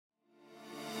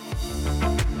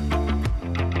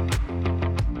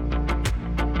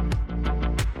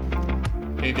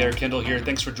Hey there, Kendall here.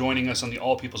 Thanks for joining us on the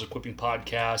All People's Equipping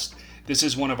Podcast. This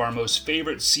is one of our most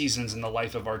favorite seasons in the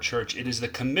life of our church. It is the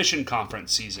Commission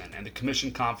Conference season, and the Commission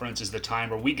Conference is the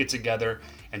time where we get together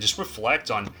and just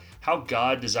reflect on how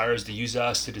God desires to use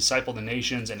us to disciple the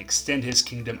nations and extend His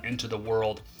kingdom into the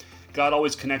world. God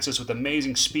always connects us with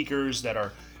amazing speakers that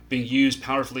are being used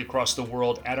powerfully across the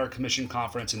world at our Commission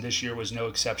Conference, and this year was no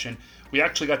exception. We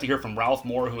actually got to hear from Ralph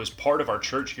Moore, who is part of our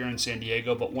church here in San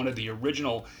Diego, but one of the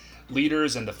original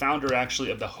leaders and the founder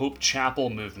actually of the Hope Chapel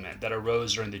movement that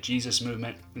arose during the Jesus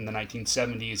movement in the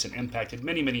 1970s and impacted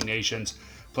many, many nations,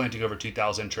 planting over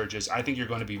 2,000 churches. I think you're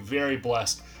going to be very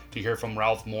blessed to hear from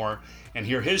Ralph Moore and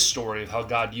hear his story of how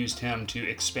God used him to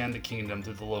expand the kingdom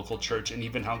through the local church, and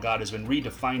even how God has been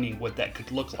redefining what that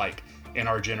could look like in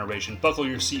our generation. Buckle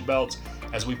your seatbelts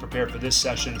as we prepare for this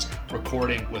session's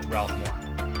recording with Ralph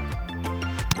Moore.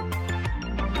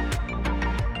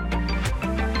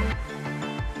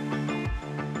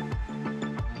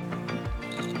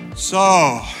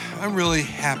 So, I'm really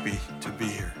happy to be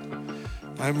here.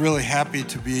 I'm really happy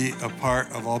to be a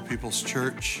part of All People's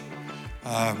Church.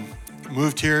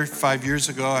 Moved here 5 years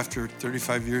ago after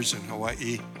 35 years in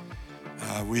Hawaii.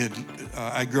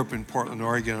 I grew up in Portland,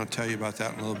 Oregon. I'll tell you about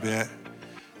that in a little bit.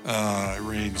 It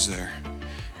rains there.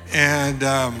 And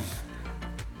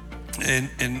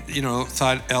you know,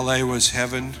 thought LA was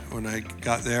heaven when I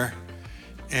got there.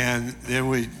 And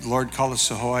then Lord called us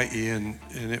to Hawaii, and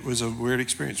it was a weird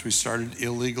experience. We started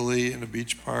illegally in a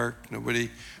beach park. Nobody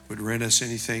would rent us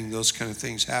anything. Those kind of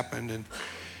things happened.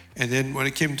 And then when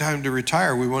it came time to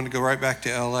retire, we wanted to go right back to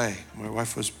LA. My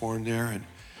wife was born there. And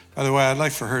by the way, I'd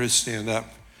like for her to stand up.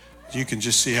 You can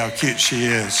just see how cute she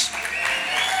is.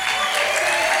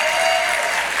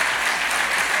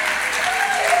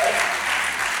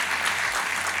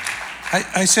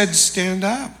 I said stand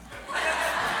up.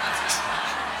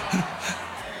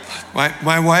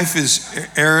 My wife is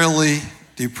airily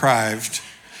deprived,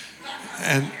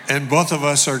 and both of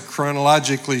us are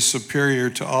chronologically superior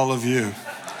to all of you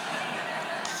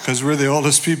because we're the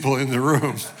oldest people in the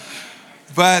room.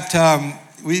 But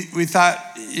we thought,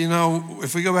 you know,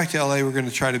 if we go back to LA, we're going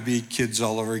to try to be kids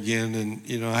all over again. And,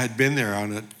 you know, I had been there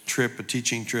on a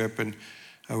teaching trip, and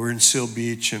we're in Seal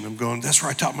Beach, and I'm going, that's where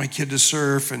I taught my kid to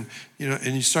surf. And, you know,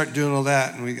 and you start doing all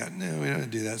that, and we got, no, we don't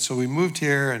do that. So we moved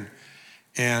here, and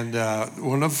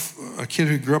a kid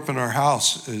who grew up in our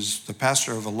house is the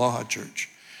pastor of Aloha Church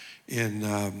in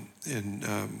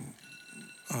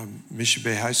Mission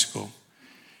Bay High School.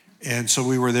 And so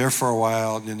we were there for a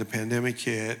while, and then the pandemic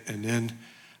hit, and then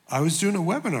I was doing a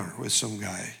webinar with some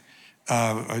guy.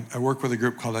 I work with a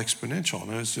group called Exponential,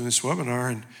 and I was doing this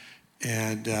webinar,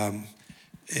 and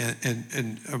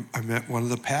I met one of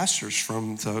the pastors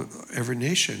from every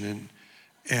nation,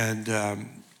 and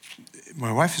my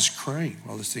wife is crying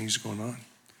while this thing's going on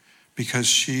because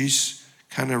she's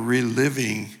kind of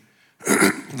reliving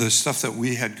the stuff that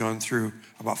we had gone through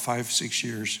about 5-6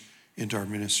 years into our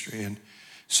ministry. And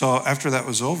so after that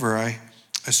was over, I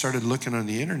started looking on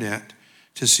the internet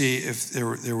to see if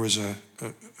there was a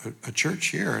church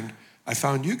here, and I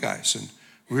found you guys. And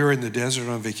we were in the desert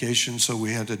on vacation, so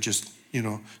we had to just, you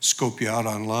know, scope you out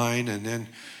online, and then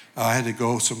I had to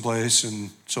go someplace,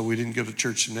 and so we didn't go to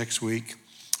church the next week.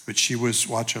 But she was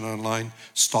watching online,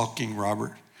 stalking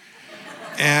Robert.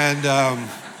 And I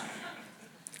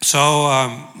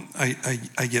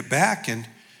get back, and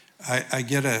I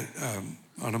get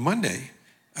on a Monday,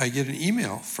 I get an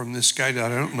email from this guy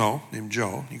that I don't know, named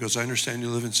Joe. He goes, I understand you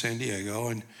live in San Diego,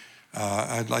 and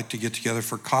I'd like to get together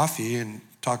for coffee and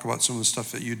talk about some of the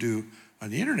stuff that you do on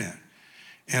the internet.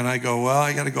 And I go, well,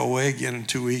 I got to go away again in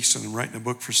 2 weeks, and I'm writing a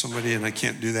book for somebody, and I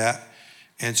can't do that.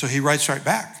 And so he writes right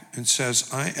back and says,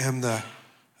 I am the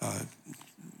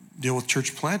deal with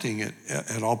church planting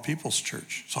at All People's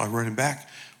Church. So I wrote him back,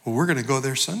 well, we're going to go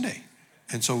there Sunday.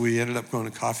 And so we ended up going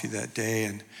to coffee that day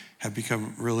and have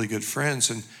become really good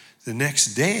friends. And the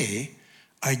next day,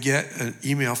 I get an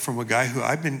email from a guy who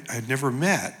I'd never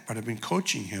met, but I've been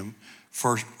coaching him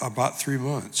for about 3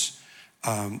 months,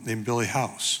 named Billy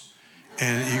House.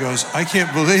 And he goes, I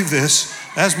can't believe this.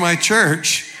 That's my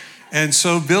church. And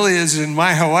so Billy is in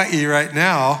my Hawaii right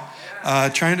now,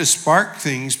 trying to spark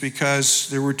things because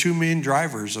there were two main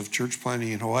drivers of church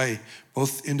planting in Hawaii,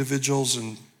 both individuals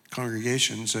and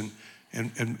congregations, and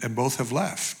both have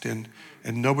left, and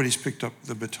nobody's picked up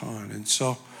the baton. And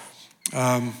so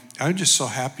I'm just so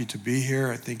happy to be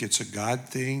here. I think it's a God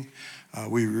thing.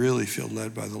 We really feel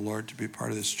led by the Lord to be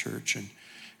part of this church,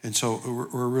 and so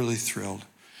we're really thrilled.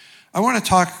 I want to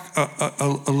talk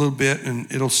a little bit,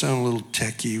 and it'll sound a little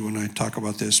techie when I talk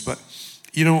about this, but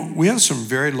you know, we have some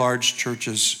very large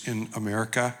churches in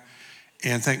America,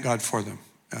 and thank God for them.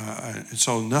 And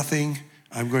so nothing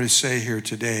I'm going to say here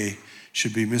today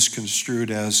should be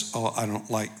misconstrued as, oh, I don't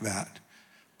like that.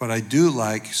 But I do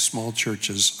like small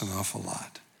churches an awful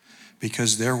lot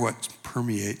because they're what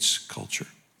permeates culture.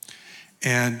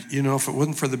 And, you know, if it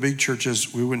wasn't for the big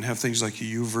churches, we wouldn't have things like a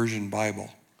YouVersion Bible.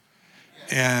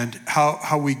 And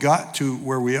how we got to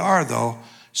where we are, though,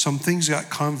 some things got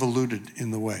convoluted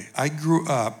in the way. I grew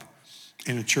up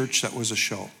in a church that was a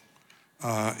show.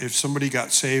 If somebody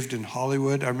got saved in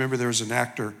Hollywood, I remember there was an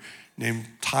actor named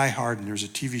Ty Harden. There was a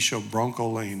TV show, Bronco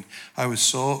Lane. I was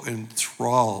so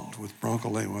enthralled with Bronco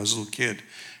Lane when I was a little kid.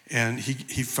 And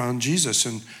he found Jesus.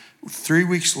 And 3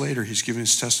 weeks later, he's giving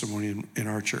his testimony in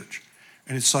our church.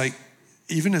 And it's like,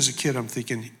 even as a kid, I'm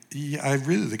thinking,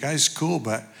 the guy's cool,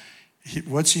 but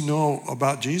what's he know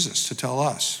about Jesus to tell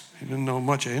us? He didn't know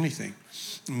much of anything.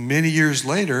 Many years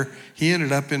later, he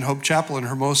ended up in Hope Chapel in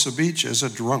Hermosa Beach as a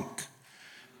drunk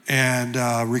and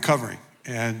recovering.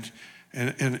 And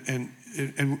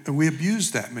we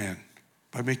abused that man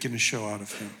by making a show out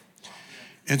of him.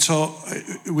 And so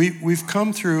we've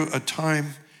come through a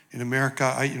time in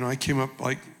America. I came up,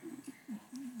 like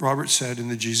Robert said, in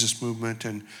the Jesus movement.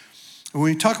 And when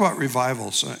we talk about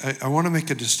revivals, I want to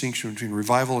make a distinction between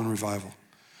revival and revival.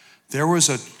 There was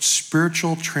a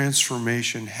spiritual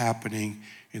transformation happening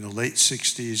in the late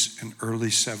 60s and early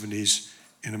 70s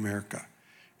in America.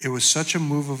 It was such a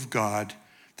move of God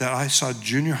that I saw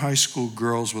junior high school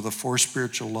girls with the 4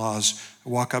 spiritual laws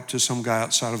walk up to some guy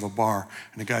outside of a bar,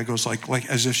 and the guy goes like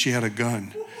as if she had a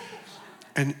gun.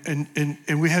 And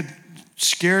we had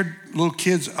scared little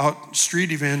kids out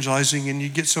street evangelizing, and you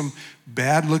get some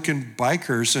bad-looking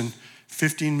bikers, and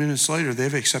 15 minutes later,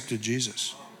 they've accepted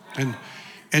Jesus.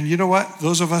 And you know what?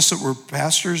 Those of us that were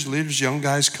pastors, leaders, young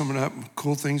guys coming up,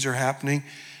 cool things are happening,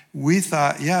 we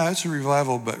thought, yeah, it's a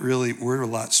revival, but really we're a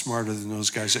lot smarter than those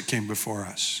guys that came before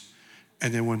us.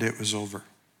 And then one day it was over.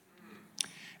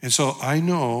 And so I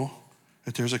know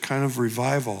that there's a kind of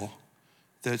revival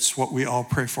that's what we all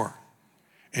pray for.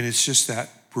 And it's just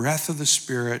that breath of the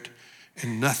Spirit,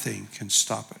 and nothing can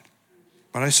stop it.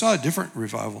 But I saw a different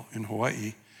revival in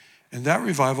Hawaii, and that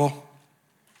revival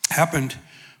happened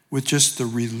with just the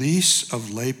release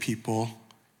of lay people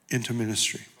into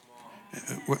ministry.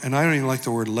 And I don't even like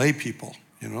the word lay people,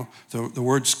 you know. The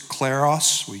word's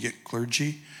kleros, we get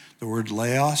clergy. The word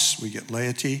laos, we get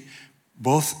laity.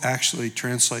 Both actually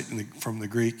translate from the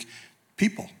Greek,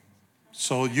 people.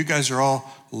 So you guys are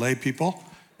all lay people,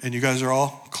 and you guys are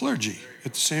all clergy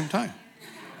at the same time.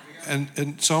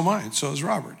 And so am I, and so is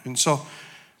Robert. And so,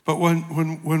 but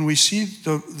when we see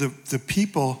the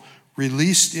people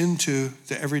released into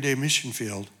the everyday mission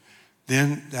field,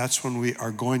 then that's when we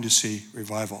are going to see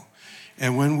revival.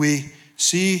 And when we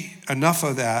see enough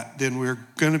of that, then we're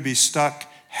going to be stuck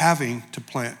having to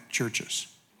plant churches.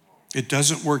 It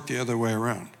doesn't work the other way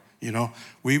around. You know,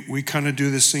 we kind of do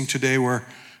this thing today where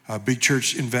a big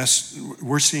church invests.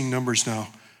 We're seeing numbers now.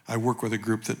 I work with a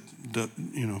group that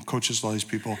coaches all these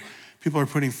people. People are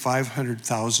putting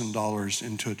 $500,000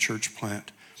 into a church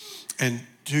plant. And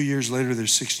 2 years later,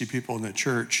 there's 60 people in that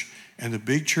church. And the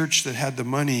big church that had the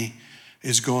money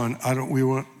is going,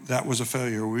 that was a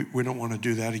failure. We don't want to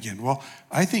do that again. Well,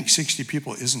 I think 60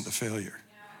 people isn't a failure.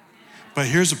 But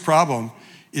here's the problem,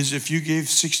 is if you gave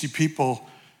 60 people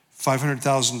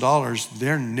 $500,000,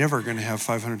 they're never going to have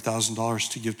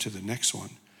 $500,000 to give to the next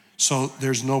one. So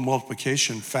there's no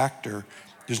multiplication factor.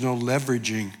 There's no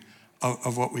leveraging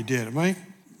of what we did. Am I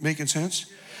making sense?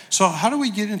 So how do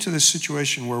we get into this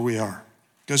situation where we are?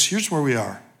 Because here's where we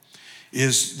are,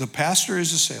 is the pastor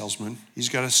is a salesman. He's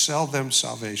got to sell them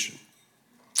salvation.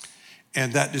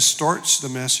 And that distorts the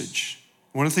message.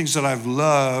 One of the things that I've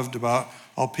loved about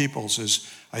All Peoples is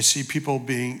I see people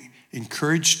being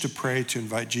encouraged to pray, to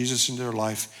invite Jesus into their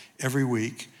life every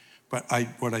week. But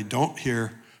what I don't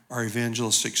hear are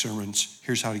evangelistic sermons.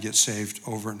 Here's how to get saved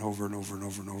over and over and over and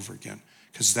over and over again.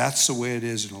 Because that's the way it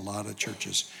is in a lot of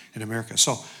churches in America.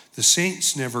 So the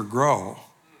saints never grow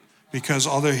because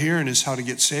all they're hearing is how to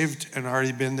get saved and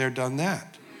already been there, done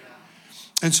that.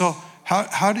 And so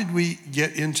how did we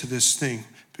get into this thing?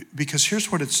 Because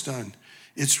here's what it's done.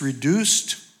 It's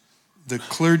reduced the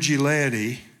clergy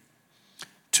laity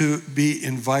to be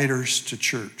inviters to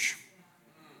church.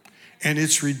 And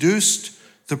it's reduced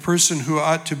the person who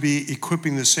ought to be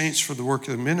equipping the saints for the work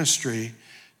of the ministry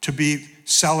to be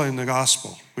selling the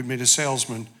gospel. We made a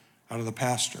salesman out of the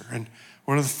pastor. And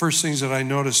one of the first things that I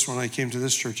noticed when I came to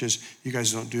this church is you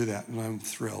guys don't do that. And I'm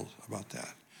thrilled about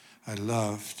that. I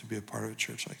love to be a part of a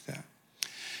church like that.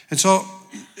 And so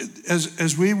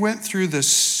as we went through the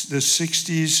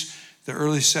 60s, the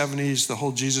early 70s, the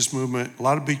whole Jesus movement, a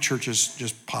lot of big churches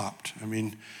just popped. I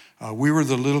mean, We were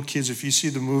the little kids. If you see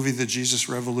the movie, The Jesus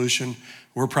Revolution,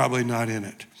 we're probably not in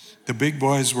it. The big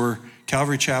boys were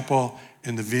Calvary Chapel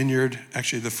and the Vineyard.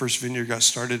 Actually, the first Vineyard got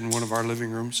started in one of our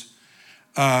living rooms.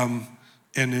 And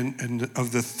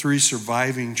of the three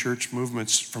surviving church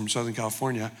movements from Southern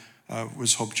California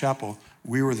was Hope Chapel.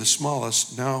 We were the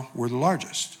smallest. Now we're the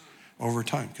largest over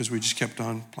time because we just kept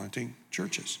on planting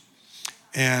churches.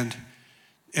 And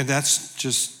that's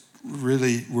just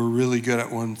really, we're really good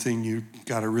at one thing. You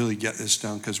got to really get this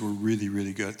down because we're really,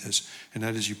 really good at this. And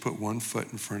that is you put one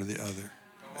foot in front of the other.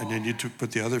 And then you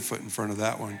put the other foot in front of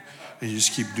that one. And you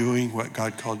just keep doing what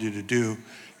God called you to do.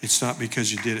 It's not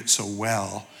because you did it so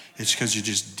well. It's because you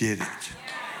just did it.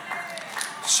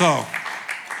 So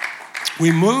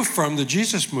we moved from the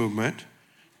Jesus movement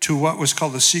to what was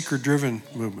called the seeker-driven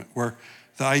movement, where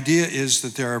the idea is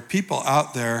that there are people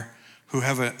out there who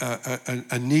have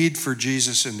a need for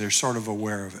Jesus and they're sort of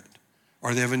aware of it.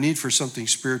 Or they have a need for something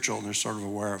spiritual and they're sort of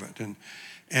aware of it.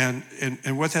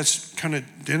 And what that's kind of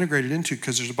integrated into,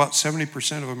 because there's about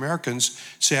 70% of Americans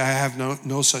say, I have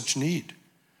no such need.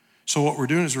 So what we're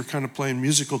doing is we're kind of playing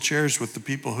musical chairs with the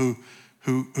people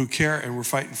who care, and we're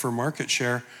fighting for market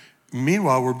share.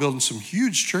 Meanwhile, we're building some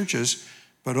huge churches,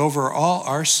 but overall,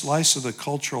 our slice of the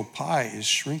cultural pie is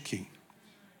shrinking.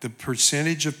 The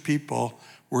percentage of people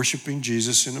worshiping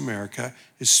Jesus in America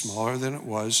is smaller than it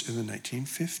was in the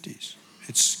 1950s.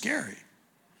 It's scary.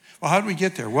 Well, how did we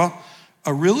get there? Well,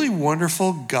 a really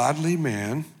wonderful, godly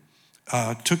man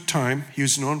took time. He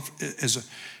was known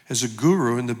as a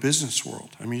guru in the business world.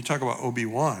 I mean, you talk about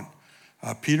Obi-Wan.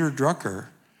 Peter Drucker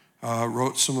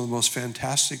wrote some of the most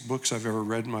fantastic books I've ever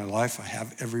read in my life. I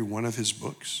have every one of his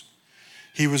books.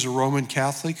 He was a Roman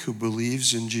Catholic who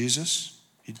believes in Jesus.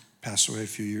 He passed away a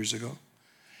few years ago.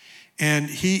 And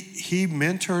he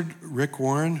mentored Rick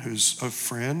Warren, who's a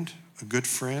friend, a good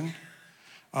friend.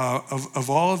 Of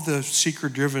all of the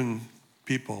seeker-driven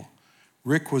people,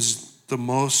 Rick was the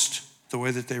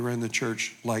way that they ran the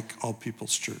church, like All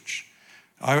People's Church.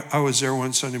 I was there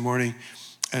one Sunday morning,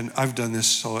 and I've done this,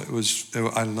 so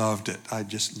I loved it. I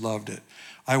just loved it.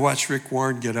 I watched Rick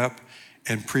Warren get up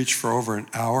and preach for over an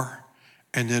hour,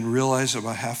 and then realized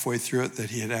about halfway through it that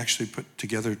he had actually put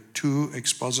together 2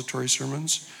 expository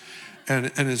sermons.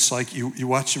 And it's like you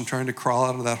watch him trying to crawl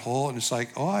out of that hole, and it's like,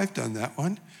 oh, I've done that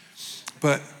one.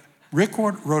 But Rick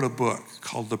wrote a book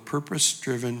called The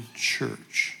Purpose-Driven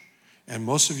Church. And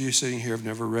most of you sitting here have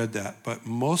never read that. But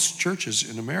most churches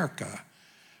in America,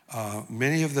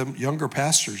 many of them younger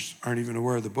pastors aren't even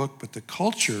aware of the book, but the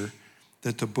culture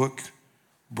that the book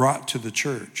brought to the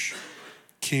church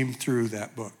came through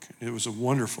that book. It was a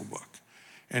wonderful book.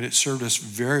 And it served us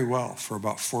very well for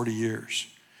about 40 years.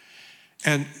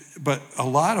 But a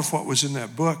lot of what was in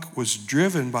that book was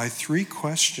driven by 3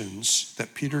 questions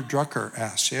that Peter Drucker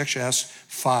asked. He actually asked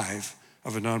 5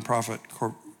 of a nonprofit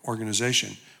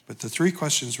organization. But the 3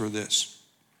 questions were this: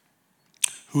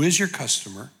 who is your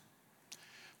customer?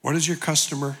 What does your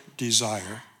customer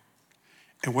desire?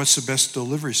 And what's the best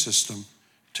delivery system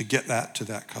to get that to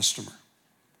that customer?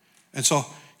 And so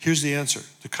here's the answer.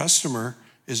 The customer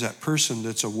is that person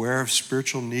that's aware of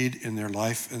spiritual need in their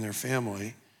life and their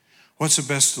family. What's the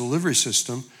best delivery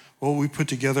system? Well, we put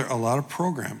together a lot of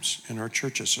programs in our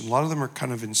churches, and a lot of them are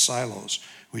kind of in silos.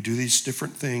 We do these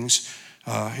different things.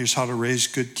 Here's how to raise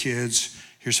good kids.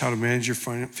 Here's how to manage your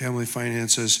family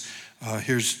finances.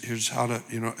 Here's how to,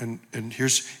 and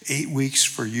here's 8 weeks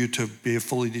for you to be a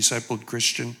fully discipled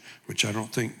Christian, which I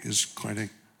don't think is going to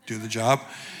do the job.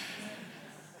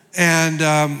 And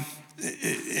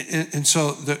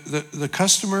so the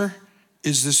customer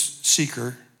is this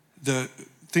seeker. The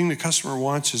thing the customer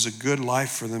wants is a good life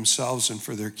for themselves and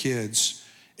for their kids,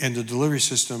 and the delivery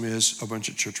system is a bunch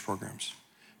of church programs.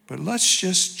 But let's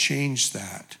just change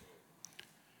that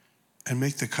and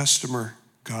make the customer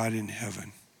God in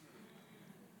heaven,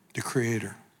 the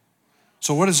creator.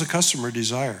 So what does the customer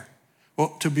desire?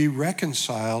 Well, to be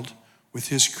reconciled with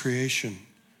his creation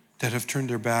that have turned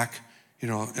their back.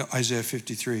 Isaiah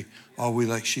 53, all we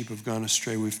like sheep have gone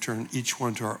astray. We've turned each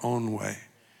one to our own way.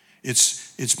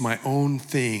 It's my own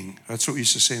thing. That's what we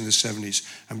used to say in the 70s.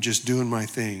 I'm just doing my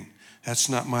thing. That's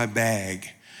not my bag.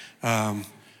 Doing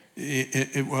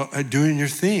your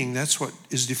thing, that's what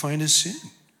is defined as sin.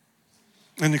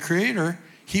 And the Creator,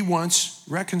 he wants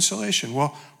reconciliation.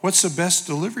 Well, what's the best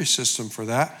delivery system for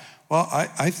that? Well,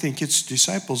 I think it's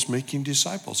disciples making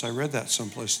disciples. I read that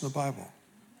someplace in the Bible.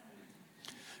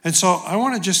 And so I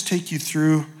want to just take you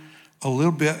through a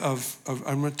little bit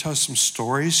I'm going to tell some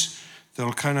stories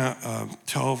that'll kind of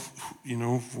tell,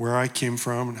 where I came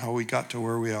from and how we got to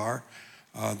where we are.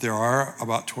 There are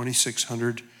about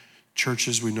 2,600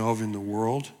 churches we know of in the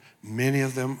world. Many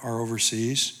of them are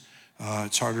overseas.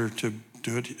 It's harder to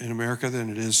do it in America than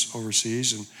it is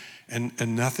overseas.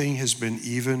 And nothing has been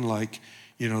even like,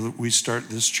 we start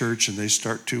this church and they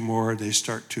start two more, they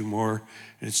start two more.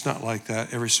 And it's not like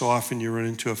that. Every so often you run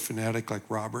into a fanatic like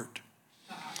Robert.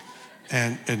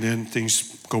 And then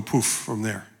things go poof from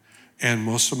there. And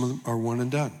most of them are one and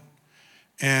done.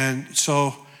 And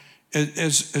so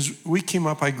as we came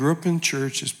up, I grew up in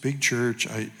church, this big church.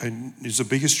 It's the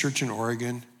biggest church in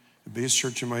Oregon, the biggest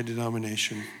church in my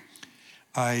denomination.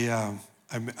 I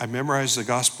memorized the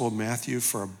Gospel of Matthew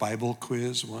for a Bible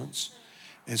quiz once.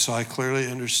 And so I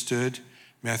clearly understood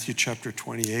Matthew chapter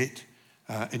 28.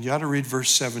 And you ought to read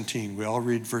verse 17. We all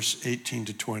read verse 18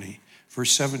 to 20.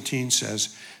 Verse 17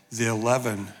 says, the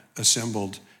 11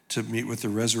 assembled to meet with the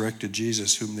resurrected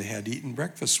Jesus, whom they had eaten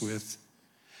breakfast with,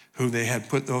 whom they had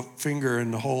put the finger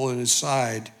in the hole in his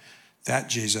side, that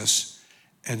Jesus,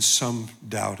 and some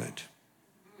doubted.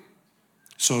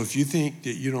 So if you think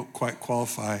that you don't quite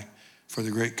qualify for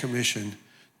the Great Commission,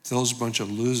 those bunch of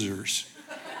losers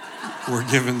were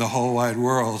given the whole wide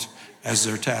world as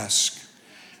their task.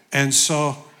 And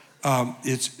so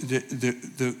it's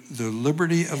the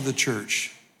liberty of the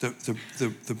church,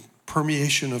 the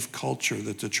permeation of culture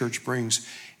that the church brings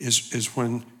is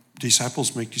when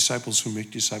disciples make disciples who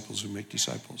make disciples who make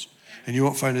disciples. And you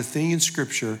won't find a thing in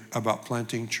Scripture about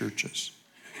planting churches.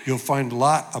 You'll find a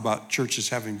lot about churches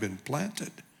having been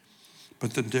planted,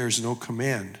 but that there's no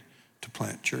command to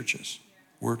plant churches.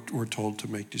 We're told to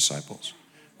make disciples.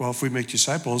 Well, if we make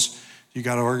disciples, you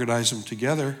got to organize them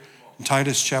together. In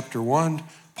Titus chapter 1,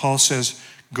 Paul says,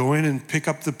 go in and pick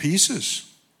up the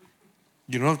pieces.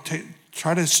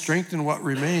 Try to strengthen what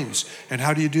remains. And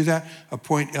how do you do that?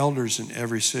 Appoint elders in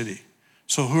every city.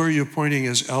 So who are you appointing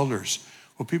as elders?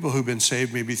 Well, people who've been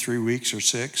saved maybe 3 weeks or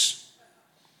 6.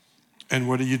 And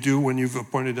what do you do when you've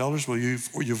appointed elders? Well,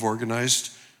 you've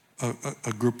organized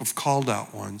a group of called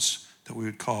out ones that we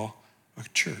would call a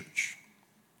church.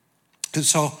 And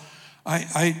so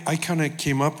I kind of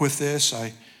came up with this.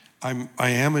 I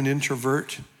am an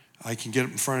introvert. I can get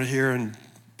up in front of here and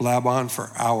blab on for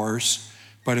hours.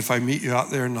 But if I meet you out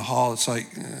there in the hall, it's like,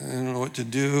 I don't know what to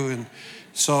do. And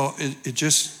so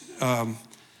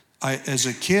as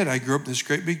a kid, I grew up in this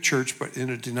great big church, but in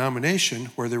a denomination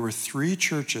where there were 3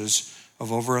 churches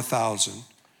of over 1,000.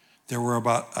 There were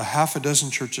about a half a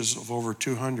dozen churches of over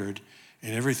 200,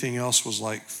 and everything else was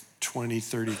like 20,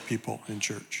 30 people in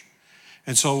church.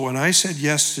 And so when I said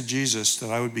yes to Jesus,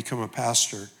 that I would become a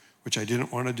pastor, which I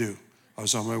didn't want to do, I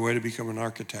was on my way to become an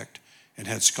architect and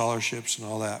had scholarships and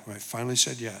all that. When I finally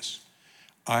said yes,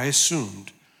 I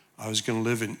assumed I was going to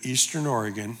live in Eastern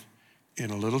Oregon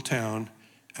in a little town,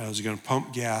 and I was going to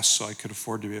pump gas so I could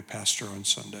afford to be a pastor on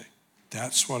Sunday.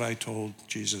 That's what I told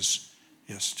Jesus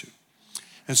yes to.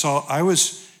 And so I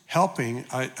was helping.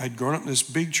 I'd grown up in this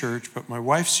big church, but my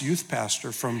wife's youth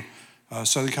pastor from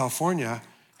Southern California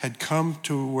had come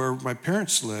to where my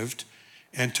parents lived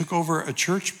and took over a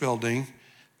church building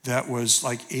that was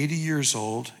like 80 years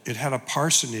old. It had a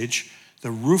parsonage.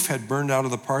 The roof had burned out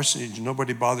of the parsonage.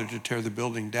 Nobody bothered to tear the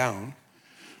building down.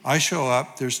 I show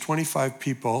up. There's 25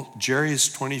 people. Jerry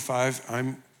is 25.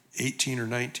 I'm 18 or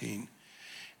 19.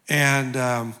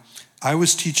 And I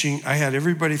was teaching. I had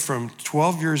everybody from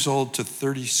 12 years old to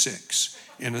 36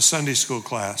 in a Sunday school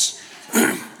class.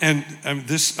 And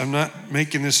I'm not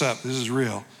making this up. This is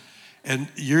real. And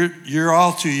you're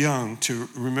all too young to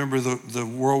remember the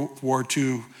World War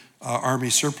II Army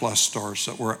surplus stores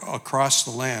that were across the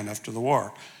land after the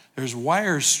war. There's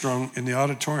wires strung in the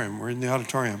auditorium. We're in the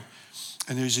auditorium.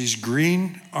 And there's these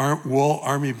green wool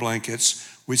army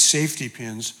blankets with safety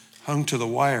pins hung to the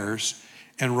wires.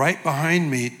 And right behind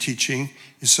me teaching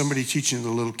is somebody teaching the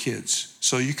little kids.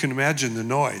 So you can imagine the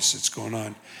noise that's going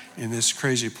on in this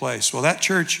crazy place. Well, that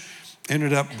church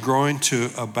ended up growing to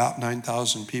about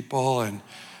 9,000 people, and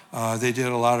they did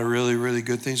a lot of really, really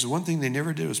good things. The one thing they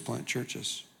never did was plant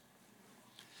churches.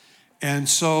 And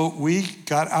so we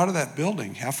got out of that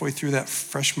building halfway through that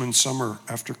freshman summer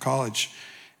after college,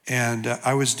 and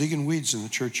I was digging weeds in the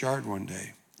churchyard one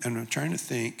day, and I'm trying to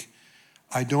think,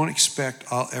 I don't expect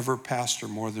I'll ever pastor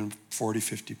more than 40,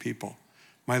 50 people.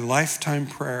 My lifetime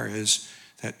prayer is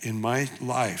that in my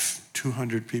life,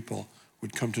 200 people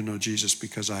would come to know Jesus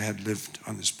because I had lived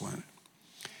on this planet.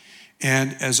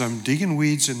 And as I'm digging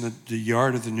weeds in the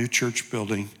yard of the new church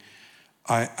building,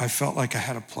 I felt like I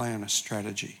had a plan, a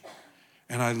strategy.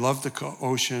 And I loved the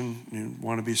ocean and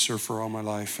want to be a surfer all my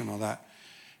life and all that.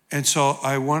 And so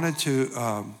I wanted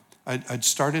to, I'd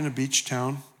start in a beach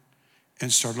town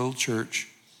and start a little church.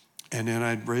 And then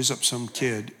I'd raise up some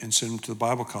kid and send him to the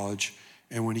Bible college.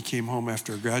 And when he came home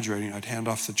after graduating, I'd hand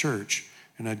off the church.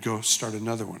 and I'd go start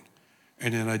another one.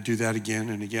 And then I'd do that again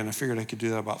and again. I figured I could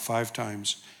do that about 5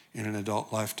 times in an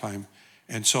adult lifetime.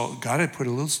 And so God had put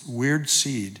a little weird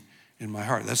seed in my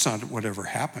heart. That's not what ever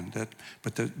happened,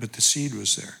 but the seed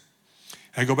was there.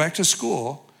 I go back to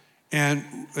school, and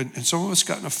some of us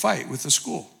got in a fight with the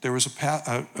school. There was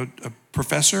a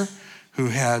professor who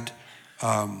had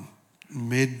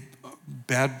made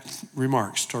bad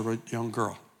remarks toward a young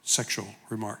girl, sexual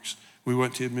remarks. We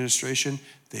went to administration.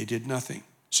 They did nothing.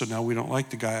 So now we don't like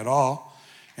the guy at all.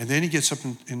 And then he gets up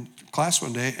in class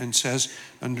one day and says,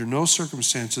 under no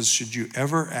circumstances should you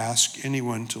ever ask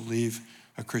anyone to leave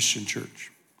a Christian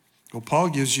church. Well, Paul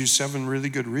gives you 7 really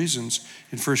good reasons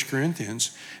in 1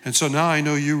 Corinthians. And so now I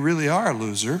know you really are a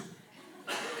loser.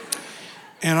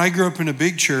 And I grew up in a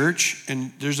big church,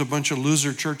 and there's a bunch of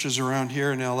loser churches around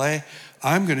here in LA.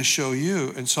 I'm going to show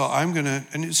you. And so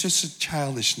and it's just a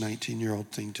childish 19-year-old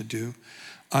thing to do.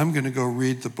 I'm going to go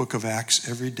read the book of Acts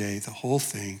every day, the whole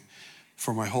thing,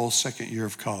 for my whole second year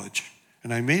of college.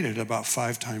 And I made it about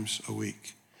 5 times a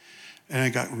week. And I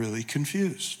got really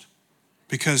confused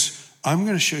because I'm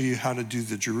going to show you how to do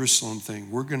the Jerusalem thing.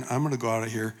 I'm going to go out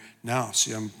of here now.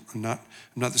 See, I'm not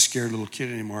the scared little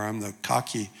kid anymore. I'm the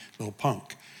cocky little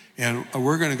punk. And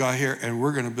we're going to go out here and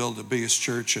we're going to build the biggest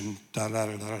church and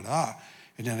da-da-da-da-da.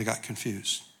 And then I got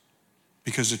confused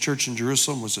because the church in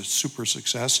Jerusalem was a super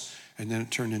success and then it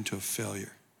turned into a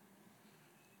failure.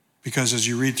 Because as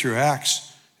you read through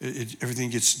Acts, everything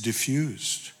gets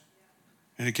diffused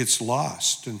and it gets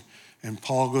lost. And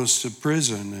Paul goes to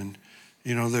prison and,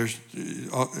 there's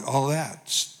all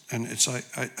that. And it's like,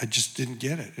 I just didn't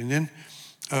get it. And then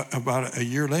about a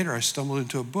year later, I stumbled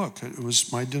into a book. It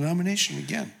was my denomination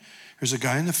again. There's a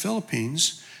guy in the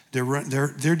Philippines.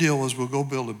 Their deal was we'll go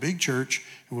build a big church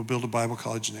and we'll build a Bible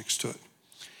college next to it.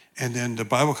 And then the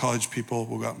Bible college people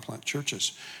will go out and plant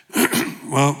churches.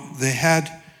 Well, they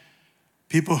had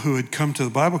people who had come to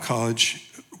the Bible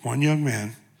college, one young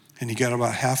man, and he got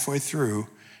about halfway through,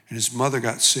 and his mother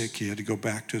got sick. He had to go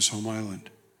back to his home island.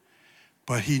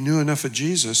 But he knew enough of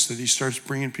Jesus that he starts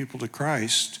bringing people to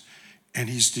Christ, and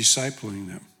he's discipling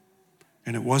them.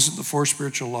 And it wasn't the 4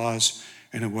 spiritual laws,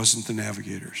 and it wasn't the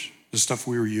navigators, the stuff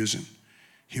we were using.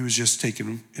 He was just taking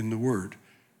them in the Word,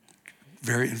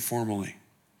 very informally.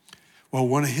 Well,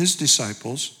 one of his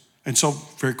disciples, and so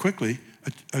very quickly,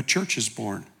 a church is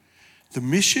born. The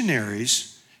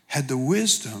missionaries had the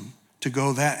wisdom to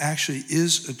go, that actually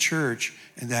is a church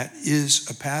and that is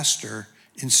a pastor,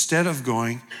 instead of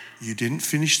going, you didn't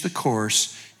finish the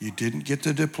course, you didn't get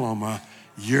the diploma,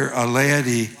 you're a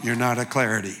laity, you're not a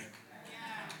clarity.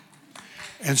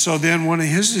 And so then one of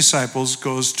his disciples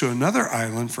goes to another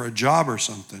island for a job or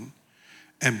something,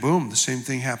 and boom, the same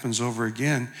thing happens over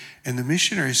again. And the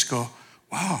missionaries go,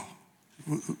 wow,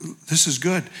 this is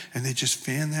good. And they just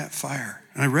fan that fire.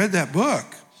 And I read that book,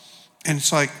 and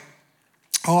it's like,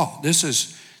 oh, this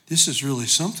is really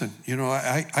something.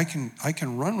 I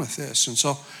can run with this. And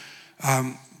so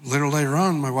little later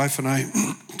on, my wife and I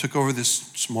took over this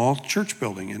small church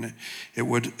building, and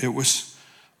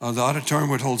the auditorium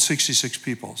would hold 66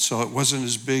 people. So it wasn't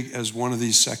as big as one of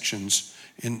these sections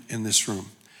in this room.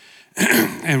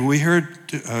 And we heard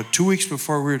 2 weeks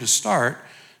before we were to start,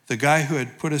 the guy who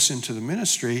had put us into the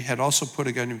ministry had also put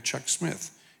a guy named Chuck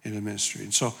Smith in the ministry.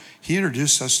 And so he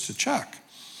introduced us to Chuck.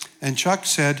 And Chuck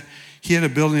said he had a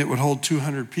building that would hold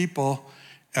 200 people,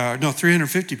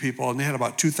 350 people, and they had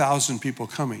about 2,000 people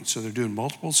coming. So they're doing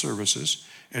multiple services.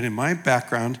 And in my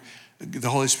background, the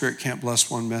Holy Spirit can't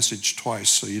bless one message twice,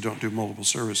 so you don't do multiple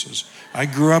services. I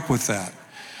grew up with that.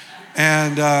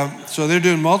 And so they're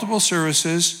doing multiple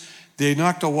services. They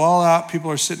knocked a wall out. People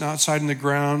are sitting outside in the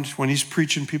ground. When he's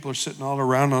preaching, people are sitting all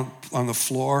around on the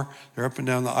floor. They're up and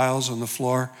down the aisles on the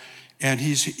floor. And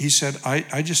he said,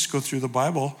 I just go through the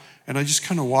Bible, and I just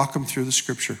kind of walk them through the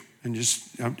scripture. And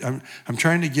I'm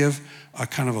trying to give a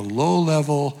kind of a low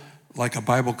level, like a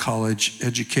Bible college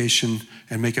education,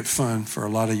 and make it fun for a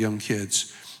lot of young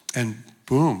kids. And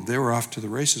boom, they were off to the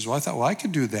races. Well, I thought, I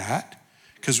could do that,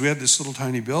 because we had this little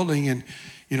tiny building, and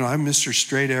I'm Mr.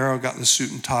 Straight Arrow, got the suit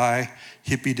and tie,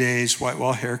 hippie days, white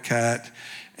wall haircut.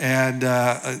 And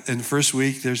in the first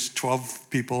week, there's 12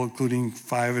 people, including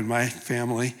 5 in my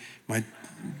family, my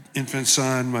infant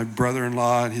son, my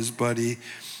brother-in-law, and his buddy.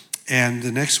 And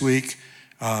the next week,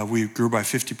 we grew by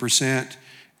 50%,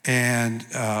 and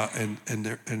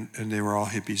they were all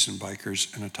hippies and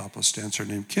bikers, and a topless dancer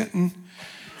named Kitten.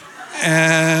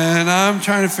 And I'm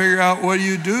trying to figure out, what do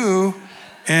you do?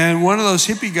 And one of those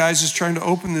hippie guys is trying to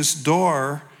open this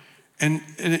door, and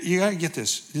you got to get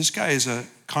this. This guy is a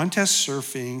contest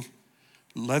surfing,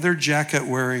 leather jacket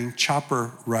wearing,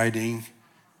 chopper riding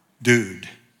dude.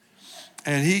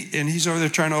 And he's over there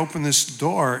trying to open this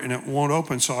door, and it won't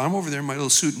open. So I'm over there in my little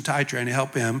suit and tie trying to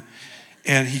help him.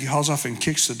 And he hauls off and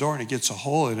kicks the door, and he gets a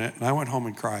hole in it. And I went home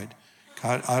and cried.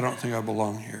 God, I don't think I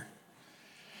belong here.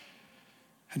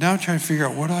 And now I'm trying to figure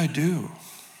out, what do I do?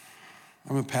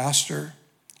 I'm a pastor.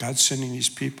 God's sending these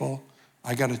people.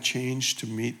 I got to change to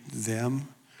meet them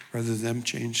rather than them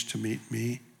change to meet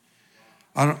me.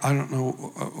 I don't know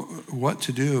what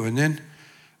to do. And then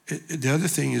the other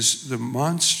thing is the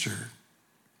monster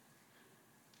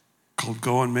called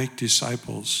Go and Make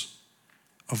Disciples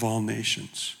of All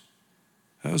Nations.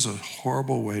 That was a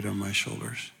horrible weight on my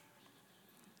shoulders.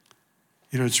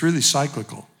 You know, it's really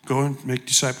cyclical. Go and make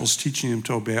disciples, teaching them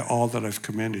to obey all that I've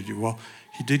commanded you. Well,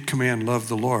 he did command, love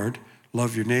the Lord,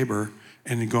 love your neighbor,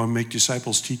 and then go and make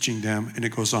disciples, teaching them, and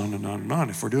it goes on and on and on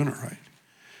if we're doing it right.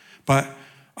 But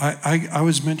I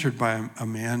was mentored by a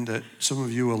man that some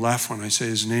of you will laugh when I say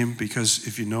his name, because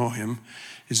if you know him,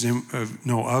 his name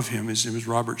is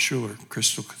Robert Schuller,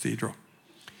 Crystal Cathedral.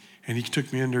 And he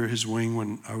took me under his wing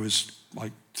when I was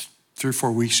like 3 or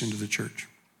 4 weeks into the church.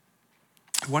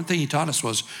 One thing he taught us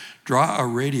was draw a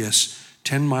radius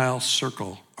 10-mile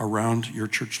circle around your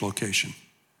church location.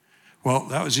 Well,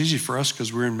 that was easy for us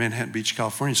because we're in Manhattan Beach,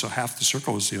 California, so half the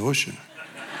circle was the ocean.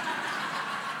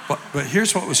 But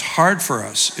here's what was hard for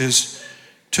us is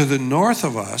to the north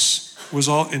of us was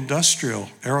all industrial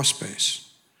aerospace.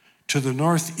 To the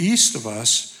northeast of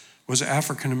us was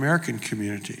African-American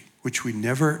community, which we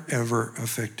never, ever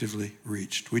effectively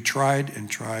reached. We tried and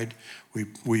tried.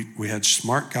 We had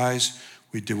smart guys.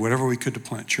 We did whatever we could to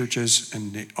plant churches,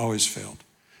 and they always failed.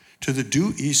 To the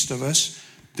due east of us,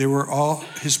 they were all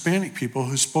Hispanic people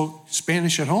who spoke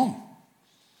Spanish at home.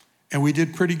 And we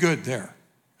did pretty good there,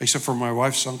 except for my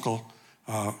wife's uncle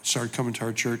started coming to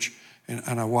our church,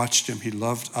 and I watched him. He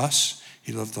loved us.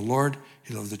 He loved the Lord.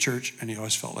 He loved the church, and he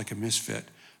always felt like a misfit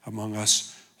among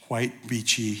us white,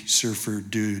 beachy, surfer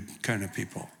dude kind of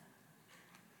people.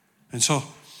 And so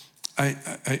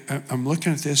I'm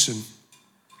looking at this and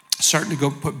starting to go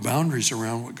put boundaries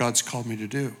around what God's called me to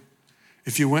do.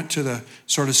 If you went to the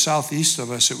sort of southeast of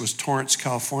us, it was Torrance,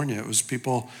 California. It was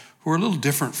people who were a little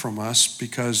different from us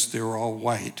because they were all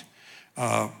white,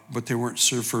 but they weren't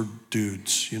surfer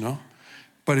dudes, you know?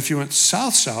 But if you went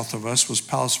south of us was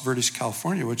Palos Verdes,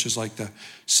 California, which is like the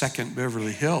second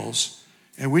Beverly Hills,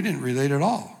 and we didn't relate at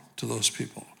all to those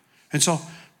people. And so,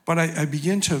 but I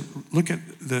began to look at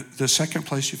the second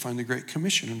place you find the Great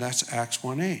Commission, and that's Acts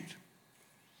 1:8.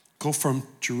 Go from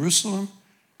Jerusalem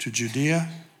to Judea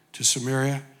to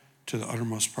Samaria to the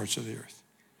uttermost parts of the earth.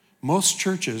 Most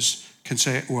churches can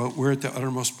say, well, we're at the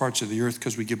uttermost parts of the earth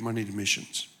because we give money to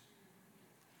missions.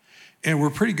 And we're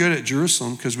pretty good at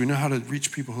Jerusalem because we know how to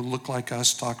reach people who look like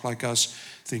us, talk like us,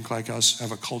 think like us,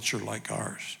 have a culture like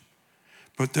ours.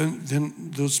 But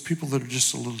then those people that are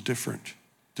just a little different,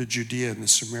 the Judea and the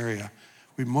Samaria,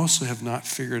 we mostly have not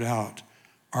figured out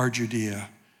our Judea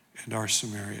and our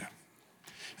Samaria.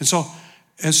 And so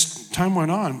as time went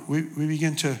on, we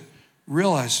began to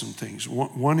realize some things.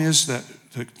 One is that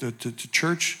the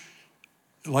church,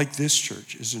 like this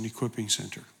church, is an equipping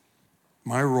center.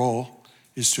 My role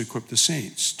is to equip the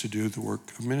saints to do the work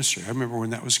of ministry. I remember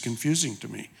when that was confusing to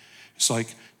me. It's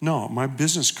like, no, my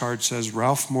business card says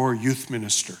Ralph Moore Youth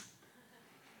Minister.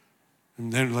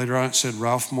 And then later on it said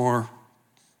Ralph Moore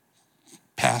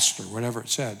Pastor, whatever it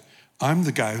said. I'm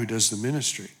the guy who does the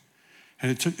ministry.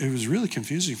 And it was really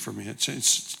confusing for me.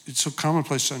 It's so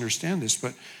commonplace to understand this,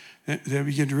 but then I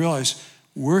began to realize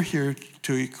we're here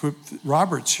to equip,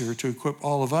 Robert's here to equip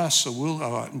all of us, so we'll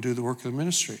go out and do the work of the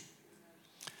ministry.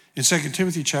 In 2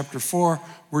 Timothy chapter 4,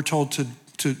 we're told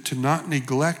to not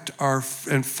neglect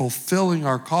and fulfilling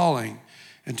our calling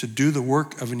and to do the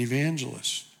work of an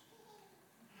evangelist.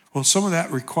 Well, some of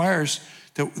that requires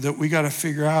that we got to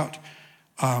figure out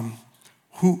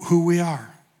who we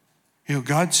are. You know,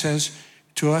 God says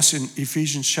to us in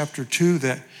Ephesians chapter 2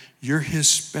 that you're his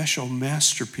special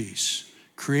masterpiece,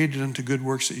 created unto good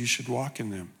works that you should walk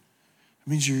in them. It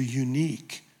means you're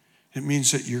unique. It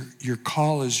means that your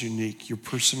call is unique, your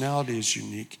personality is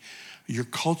unique, your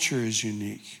culture is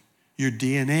unique, your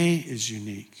DNA is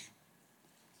unique.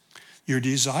 Your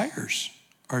desires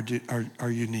are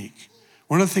unique.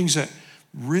 One of the things that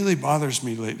really bothers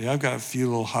me lately, I've got a few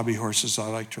little hobby horses I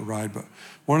like to ride, but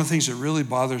one of the things that really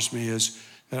bothers me is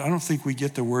that I don't think we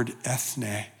get the word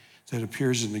ethne that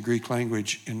appears in the Greek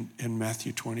language in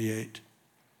Matthew 28.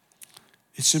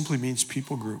 It simply means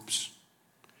people groups.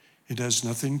 It has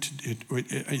nothing to,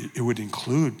 it would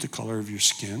include the color of your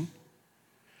skin.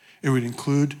 It would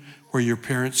include where your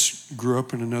parents grew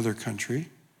up in another country.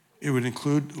 It would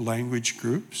include language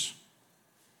groups.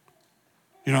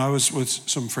 You know, I was with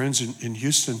some friends in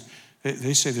Houston.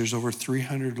 They say there's over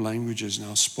 300 languages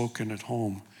now spoken at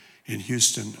home in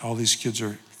Houston. All these kids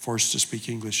are forced to speak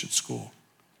English at school.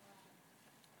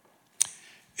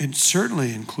 It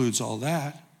certainly includes all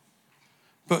that.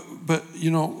 But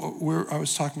you know, I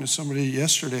was talking to somebody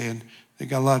yesterday, and they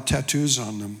got a lot of tattoos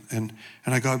on them. And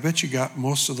I go, I bet you got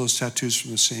most of those tattoos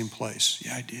from the same place.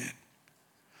 Yeah, I did.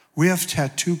 We have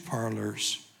tattoo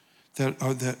parlors they're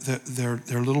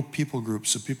little people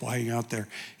groups of people hanging out there.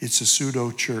 It's a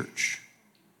pseudo church.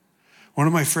 One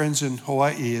of my friends in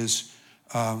Hawaii has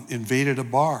invaded a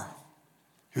bar.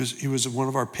 He was one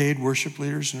of our paid worship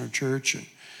leaders in our church, and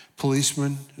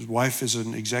policeman. His wife is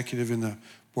an executive in the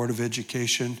Board of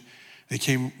Education. They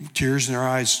came, tears in their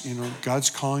eyes. You know, God's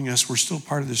calling us. We're still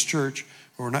part of this church,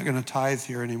 but we're not going to tithe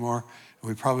here anymore. And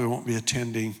we probably won't be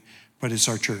attending, but it's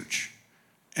our church.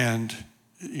 And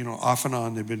you know, off and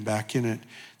on, they've been back in it.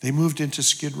 They moved into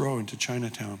Skid Row, into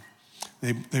Chinatown.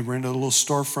 They rented a little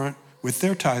storefront with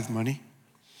their tithe money,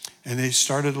 and they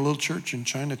started a little church in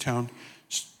Chinatown,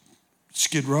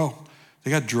 Skid Row. They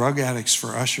got drug addicts for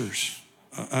ushers.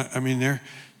 I mean,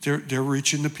 they're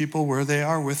reaching the people where they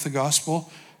are with the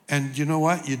gospel. And you know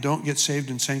what? You don't get saved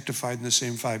and sanctified in the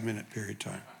same 5-minute period of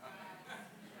time.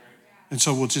 And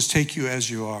so we'll just take you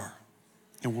as you are,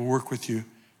 and we'll work with you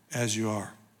as you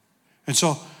are. And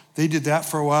so they did that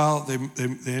for a while. They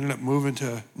ended up moving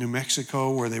to New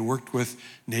Mexico, where they worked with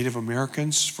Native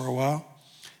Americans for a while.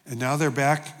 And now they're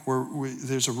back where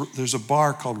there's a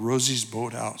bar called Rosie's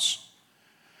Boathouse.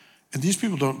 And these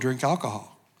people don't drink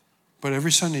alcohol. But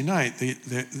every Sunday night,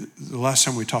 the last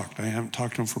time we talked, I haven't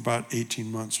talked to them for about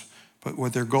 18 months, but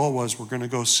what their goal was, we're going to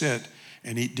go sit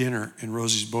and eat dinner in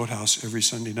Rosie's Boathouse every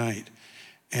Sunday night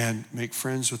and make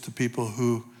friends with the people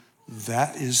who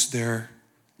that is their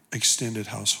extended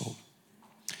household.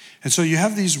 And so you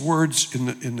have these words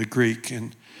in the Greek,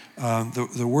 and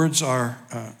the words are,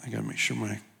 I got to make sure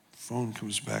my phone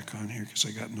comes back on here because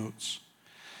I got notes.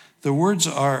 The words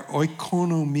are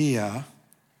oikonomia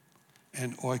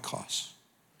and oikos.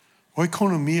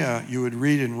 Oikonomia you would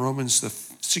read in Romans the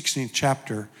 16th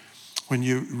chapter when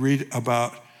you read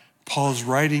about Paul's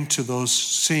writing to those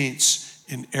saints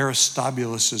in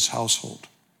Aristobulus' household.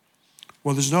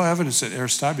 Well, there's no evidence that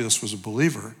Aristobulus was a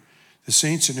believer. The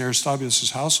saints in Aristobulus'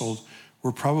 household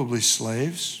were probably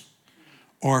slaves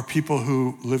or people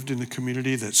who lived in the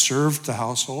community that served the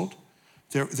household.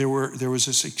 There was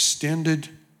this extended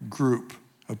group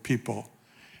of people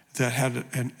that had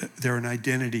they're an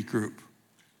identity group.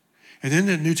 And then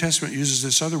the New Testament uses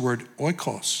this other word,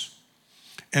 oikos.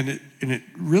 And it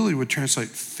really would translate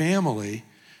family,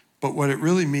 but what it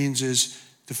really means is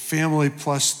the family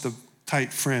plus the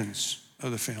tight friends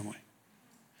of the family.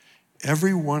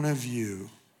 Every one of you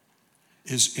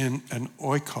is in an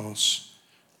oikos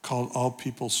called All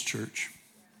People's Church.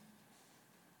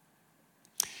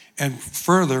 And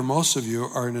further, most of you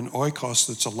are in an oikos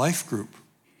that's a life group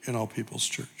in All People's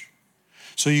Church.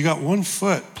 So you got one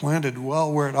foot planted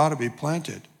well where it ought to be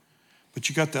planted, but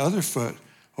you got the other foot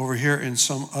over here in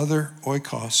some other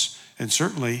oikos, and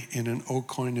certainly in an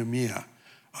oikonomia,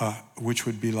 which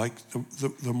would be like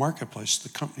the marketplace, the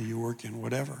company you work in,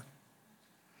 whatever.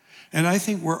 And I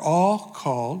think we're all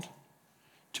called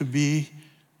to be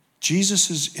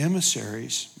Jesus'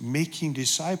 emissaries making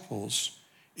disciples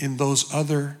in those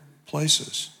other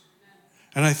places.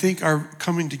 And I think our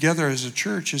coming together as a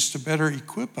church is to better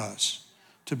equip us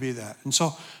to be that. And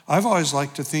so I've always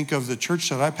liked to think of the church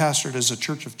that I pastored as a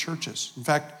church of churches. In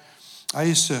fact, I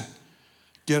used to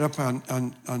get up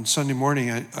on Sunday morning.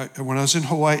 When I was in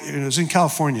Hawaii, it was in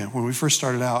California when we first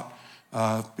started out,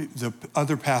 the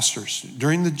other pastors,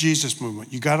 during the Jesus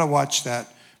movement, you got to watch that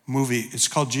movie. It's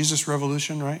called Jesus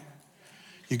Revolution, right?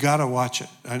 You got to watch it.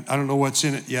 I don't know what's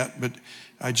in it yet, but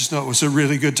I just know it was a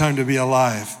really good time to be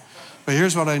alive. But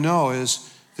here's what I know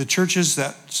is the churches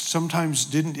that sometimes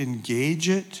didn't engage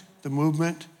it, the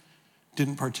movement,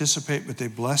 didn't participate, but they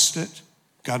blessed it,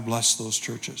 God blessed those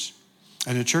churches.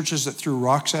 And the churches that threw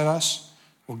rocks at us,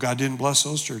 well, God didn't bless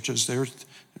those churches.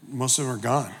 Most of them are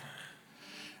gone.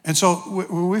 And so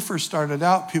when we first started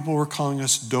out, people were calling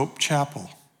us Dope Chapel.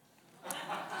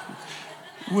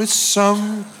 With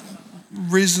some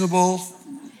reasonable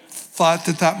thought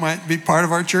that might be part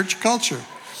of our church culture.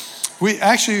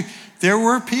 There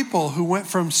were people who went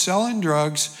from selling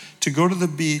drugs to go to the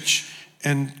beach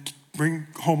and bring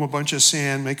home a bunch of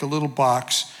sand, make a little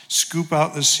box, scoop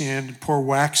out the sand, pour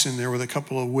wax in there with a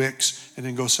couple of wicks, and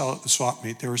then go sell it at the swap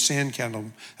meet. They were sand candle.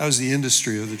 That was the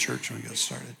industry of the church when we got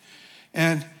started.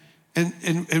 I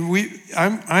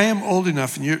am old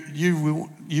enough, and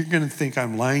you're going to think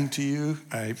I'm lying to you.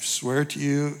 I swear to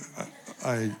you,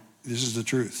 this is the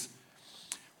truth.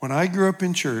 When I grew up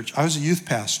in church, I was a youth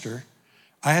pastor.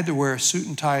 I had to wear a suit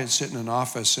and tie and sit in an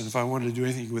office, and if I wanted to do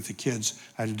anything with the kids,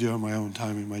 I had to do it on my own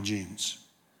time in my jeans.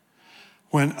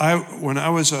 When I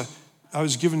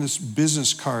was given this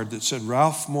business card that said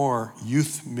Ralph Moore,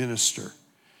 youth minister,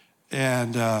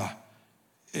 and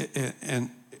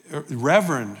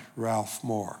Reverend Ralph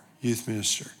Moore, youth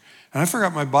minister. And I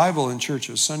forgot my Bible in church.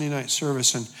 It was Sunday night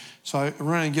service, and so I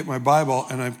run and get my Bible,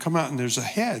 and I come out, and there's a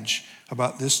hedge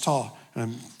about this tall, and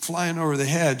I'm flying over the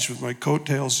hedge with my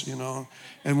coattails,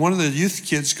 and one of the youth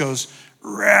kids goes,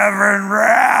 Reverend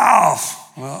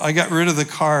Ralph. Well, I got rid of the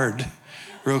card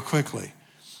real quickly.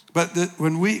 But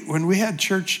when we had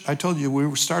church, I told you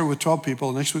we started with 12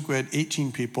 people. Next week we had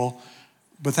 18 people,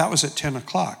 but that was at 10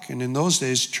 o'clock. And in those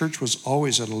days, church was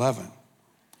always at 11.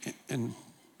 And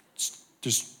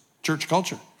just church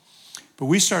culture. But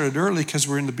we started early because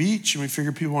we're in the beach, and we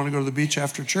figured people want to go to the beach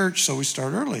after church, so we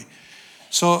start early.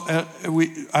 So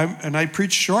I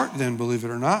preached short then, believe it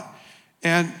or not.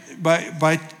 And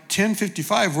by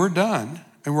 10:55, we're done,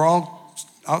 and we're all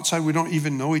outside. We don't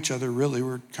even know each other, really.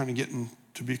 We're kind of getting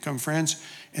to become friends.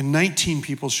 And 19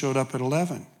 people showed up at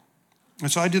 11.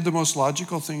 And so I did the most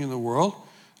logical thing in the world.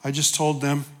 I just told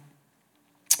them,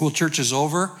 well, church is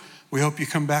over. We hope you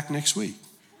come back next week.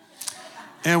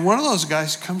 And one of those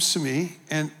guys comes to me,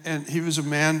 and he was a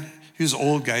man, he was an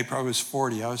old guy, probably was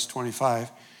 40, I was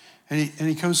 25. And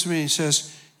he comes to me and he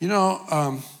says, you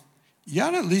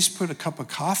ought to at least put a cup of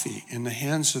coffee in the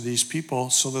hands of these people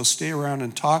so they'll stay around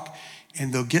and talk,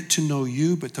 and they'll get to know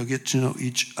you, but they'll get to know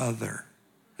each other.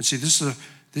 And see, this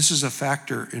is a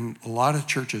factor in a lot of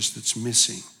churches that's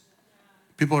missing.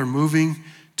 People are moving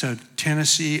to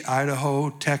Tennessee, Idaho,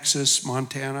 Texas,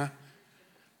 Montana,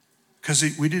 because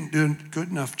we didn't do a good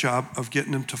enough job of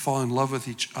getting them to fall in love with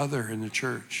each other in the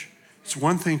church. It's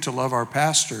one thing to love our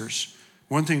pastors,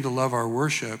 one thing to love our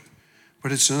worship,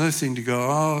 but it's another thing to go,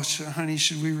 oh, honey,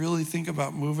 should we really think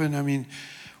about moving? I mean,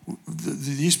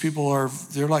 these people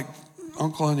they're like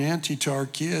uncle and auntie to our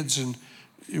kids, and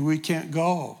we can't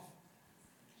go.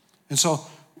 And so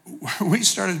we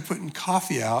started putting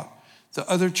coffee out. The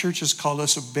other churches called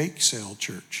us a bake sale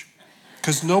church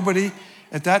because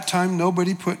at that time,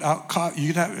 nobody put out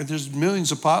coffee. There's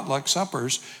millions of potluck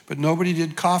suppers, but nobody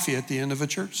did coffee at the end of a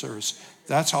church service.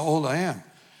 That's how old I am.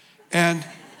 And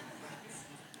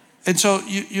so,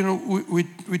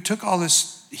 we took all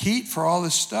this heat for all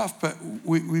this stuff, but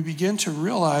we begin to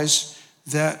realize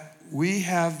that we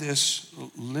have this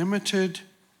limited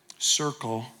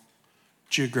circle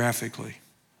geographically.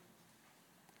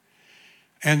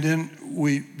 And then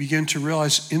we begin to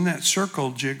realize in that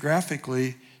circle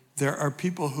geographically, there are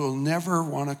people who will never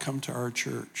want to come to our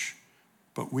church,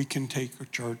 but we can take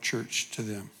our church to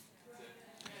them.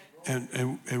 And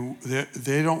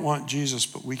they don't want Jesus,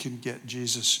 but we can get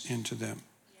Jesus into them.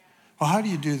 Well, how do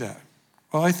you do that?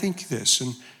 Well, I think this,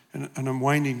 and I'm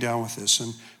winding down with this.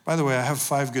 And by the way, I have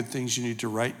 5 good things you need to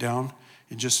write down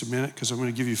in just a minute, because I'm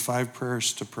going to give you 5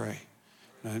 prayers to pray.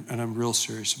 And I'm real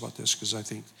serious about this, because I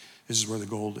think this is where the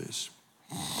gold is.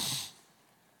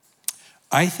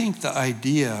 I think the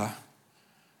idea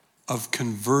of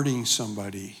converting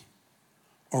somebody,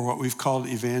 or what we've called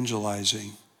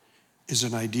evangelizing, is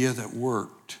an idea that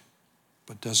worked,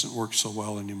 but doesn't work so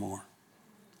well anymore.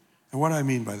 And what do I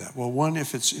mean by that? Well, one,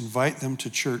 if it's invite them to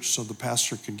church so the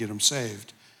pastor can get them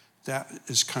saved, that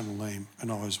is kind of lame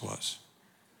and always was.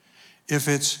 If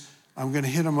it's, I'm going to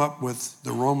hit them up with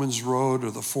the Romans Road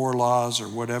or the 4 Laws or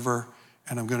whatever,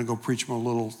 and I'm going to go preach them a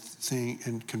little thing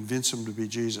and convince them to be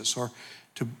Jesus, or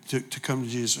to come to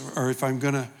Jesus, or if I'm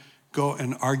going to go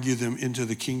and argue them into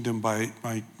the kingdom by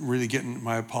really getting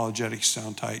my apologetics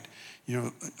down tight.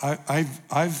 I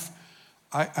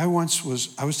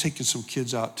was taking some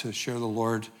kids out to share the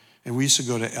Lord, and we used to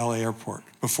go to LA Airport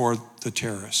before the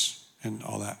terrorists and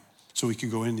all that, so we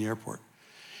could go in the airport.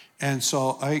 And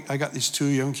so I got these 2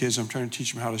 young kids. I'm trying to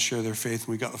teach them how to share their faith, and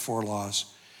we got the 4 Laws.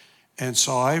 And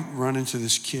so I run into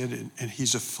this kid, and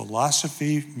he's a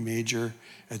philosophy major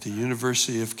at the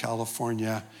University of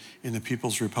California in the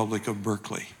People's Republic of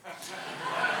Berkeley.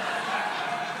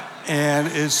 And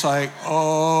it's like,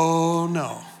 oh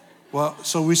no. Well,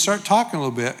 so we start talking a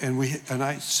little bit, and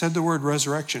I said the word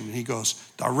resurrection, and he goes,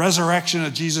 the resurrection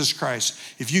of Jesus Christ.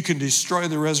 If you can destroy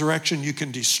the resurrection, you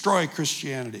can destroy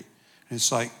Christianity. And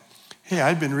it's like, hey,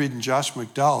 I'd been reading Josh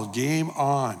McDowell, game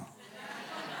on.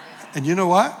 And you know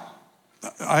what?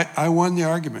 I won the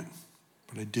argument,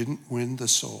 but I didn't win the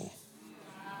soul.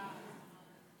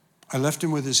 I left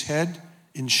him with his head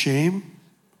in shame,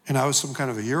 and I was some kind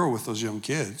of a hero with those young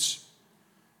kids,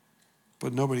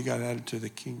 but nobody got added to the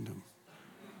kingdom.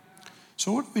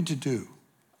 So what are we to do?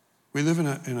 We live in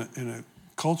a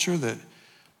culture that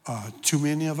too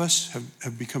many of us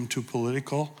have become too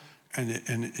political, and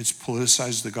it's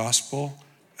politicized the gospel.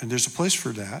 And there's a place for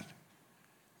that.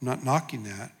 I'm not knocking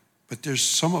that. But there's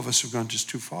some of us who've gone just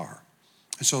too far.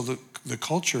 And so the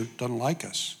culture doesn't like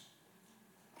us.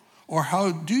 Or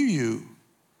how do you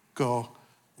go,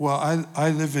 well,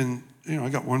 I live in, I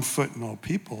got one foot in all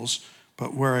peoples,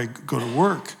 but where I go to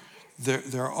work,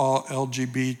 they're all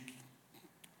LGBT,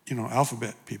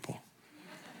 alphabet people.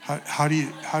 How do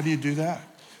you do that?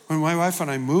 When my wife and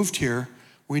I moved here,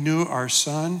 we knew our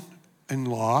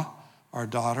son-in-law, our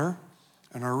daughter,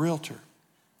 and our realtor.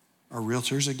 Our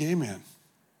realtor's a gay man.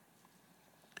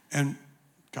 And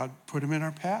God put him in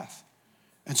our path.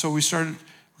 And so we started,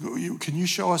 can you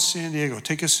show us San Diego?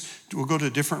 Take us, we'll go to a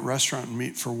different restaurant and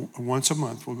meet for once a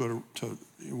month. We'll go to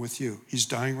with you. He's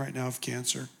dying right now of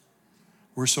cancer.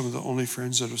 We're some of the only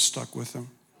friends that have stuck with him.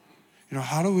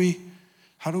 How do we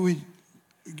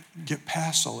get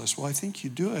past all this? Well, I think you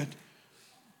do it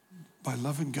by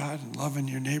loving God and loving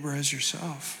your neighbor as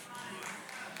yourself.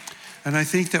 And I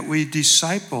think that we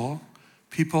disciple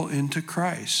people into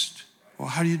Christ. Well,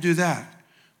 how do you do that?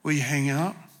 Well, you hang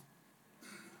out.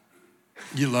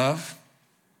 You love.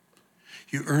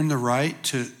 You earn the right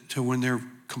to when they're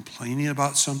complaining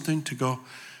about something, to go,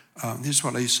 this is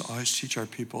what I used to always teach our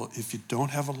people. If you don't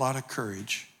have a lot of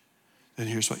courage, then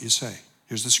here's what you say.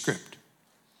 Here's the script.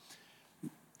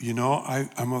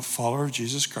 I'm a follower of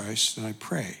Jesus Christ, and I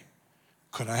pray.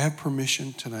 Could I have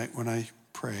permission tonight when I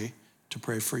pray to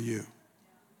pray for you?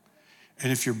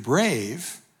 And if you're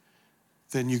brave,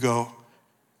 then you go,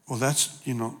 well, that's,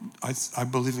 I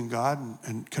believe in God,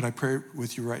 and could I pray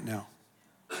with you right now?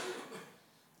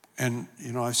 And,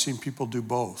 I've seen people do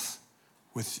both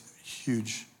with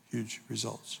huge, huge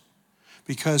results.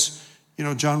 Because,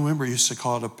 John Wimber used to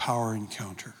call it a power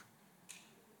encounter.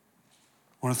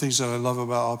 One of the things that I love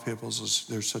about All Peoples is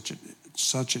there's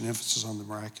such an emphasis on the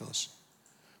miraculous.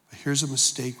 But here's a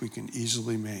mistake we can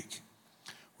easily make.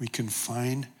 We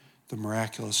confine the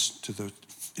miraculous to the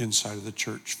inside of the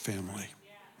church family.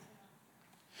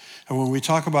 And when we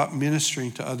talk about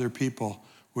ministering to other people,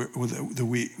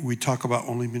 we talk about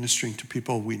only ministering to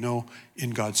people we know in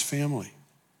God's family.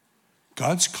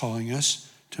 God's calling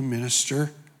us to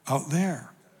minister out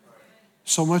there.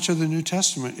 So much of the New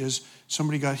Testament is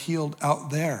somebody got healed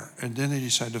out there, and then they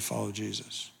decided to follow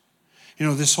Jesus.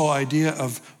 This whole idea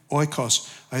of oikos,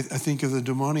 I think of the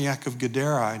demoniac of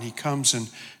Gadara, and he comes and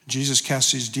Jesus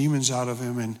casts these demons out of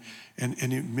him, and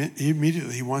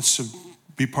immediately he wants to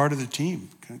be part of the team.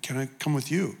 Can I come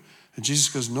with you? And Jesus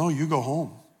goes, no, you go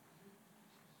home.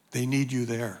 They need you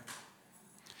there.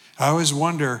 I always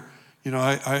wonder,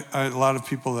 a lot of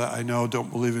people that I know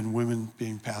don't believe in women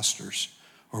being pastors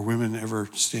or women ever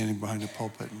standing behind a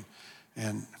pulpit.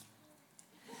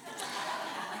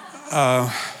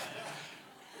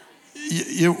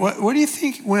 What do you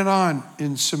think went on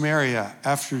in Samaria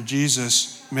after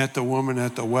Jesus met the woman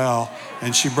at the well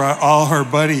and she brought all her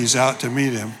buddies out to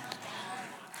meet him?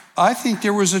 I think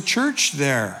there was a church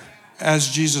there as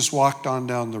Jesus walked on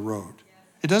down the road.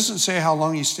 It doesn't say how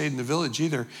long he stayed in the village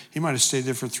either. He might have stayed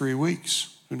there for 3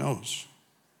 weeks. Who knows?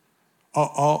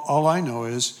 All I know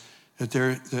is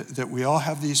that we all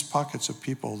have these pockets of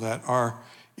people that are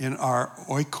in our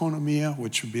oikonomia,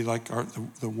 which would be like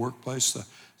the workplace,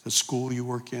 the school you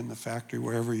work in, the factory,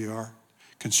 wherever you are,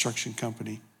 construction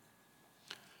company.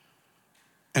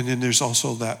 And then there's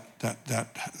also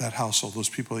that household, those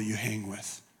people that you hang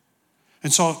with.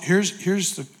 And so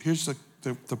here's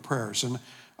the prayers. And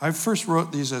I first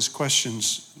wrote these as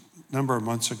questions a number of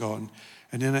months ago,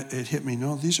 and then it hit me.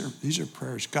 No, these are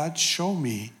prayers. God, show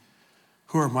me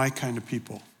who are my kind of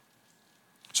people.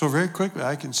 So very quickly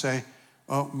I can say,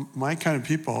 oh, my kind of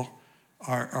people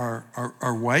are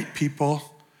white people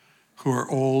who are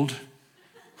old,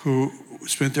 who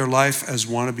spent their life as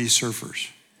wannabe surfers.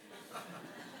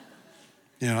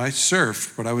 I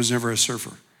surfed, but I was never a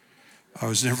surfer. I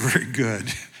was never very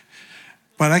good.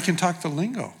 But I can talk the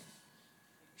lingo.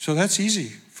 So that's easy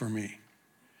for me.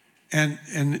 And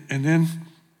then,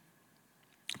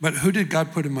 but who did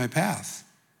God put in my path?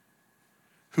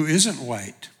 Who isn't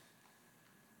white?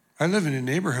 I live in a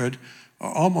neighborhood,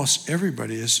 almost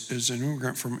everybody is an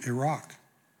immigrant from Iraq.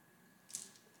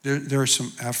 There are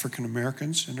some African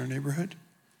Americans in our neighborhood.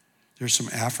 There's some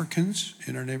Africans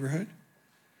in our neighborhood.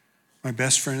 My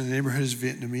best friend in the neighborhood is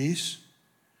Vietnamese.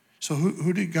 So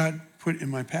who did God put in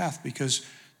my path? Because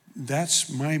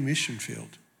that's my mission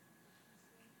field.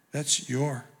 That's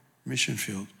your mission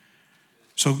field.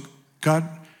 So God,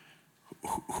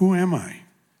 who am I?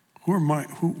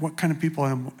 What kind of people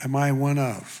am I one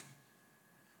of?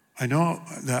 I know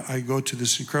that I go to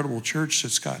this incredible church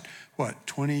that's got,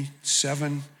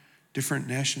 27 different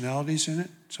nationalities in it?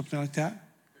 Something like that?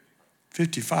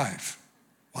 55.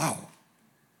 Wow.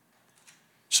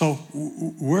 So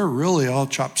we're really all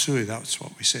chop suey. That's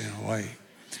what we say in Hawaii.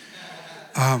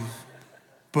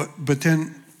 But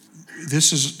then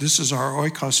this is our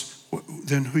oikos.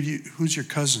 Then who's your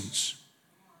cousins?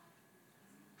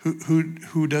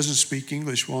 Who doesn't speak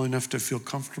English well enough to feel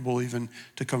comfortable even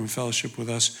to come and fellowship with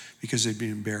us because they'd be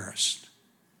embarrassed?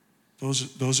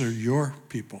 Those are your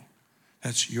people.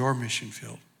 That's your mission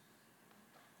field.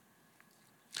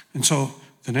 And so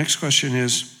the next question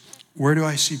is, where do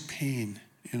I see pain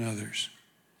in others?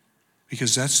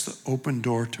 Because that's the open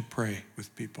door to pray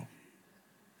with people.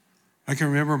 I can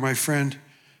remember my friend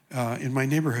in my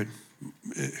neighborhood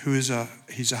he's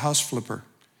a house flipper.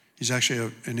 He's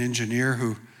actually an engineer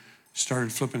who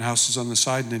started flipping houses on the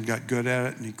side and then got good at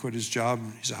it, and he quit his job,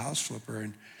 and he's a house flipper.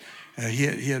 And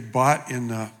he had bought in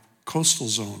the coastal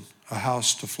zone a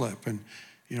house to flip. And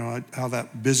you know how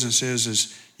that business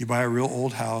is you buy a real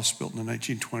old house built in the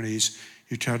 1920s,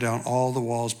 you tear down all the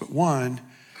walls but one,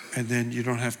 and then you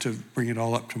don't have to bring it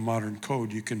all up to modern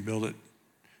code. You can build it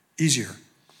easier.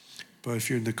 But if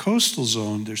you're in the coastal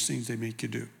zone, there's things they make you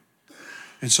do.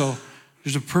 And so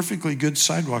there's a perfectly good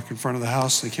sidewalk in front of the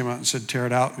house. They came out and said, tear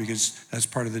it out because that's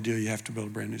part of the deal. You have to build a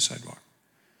brand new sidewalk.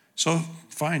 So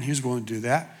fine, he was willing to do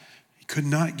that. He could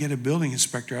not get a building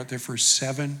inspector out there for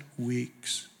 7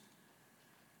 weeks.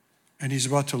 And he's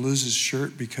about to lose his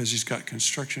shirt because he's got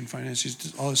construction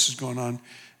finance. All this is going on,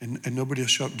 and nobody will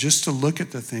show up just to look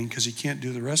at the thing because he can't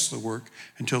do the rest of the work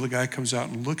until the guy comes out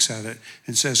and looks at it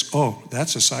and says, oh,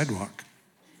 that's a sidewalk.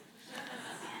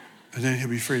 And then he'll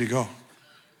be free to go.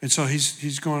 And so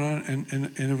he's going on,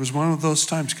 and it was one of those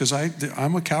times, because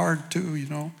I'm a coward too, you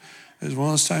know. It was one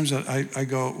of those times that I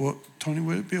go, well, Tony,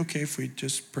 would it be okay if we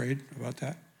just prayed about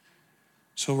that?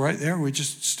 So right there, we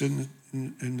just stood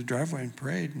in the driveway and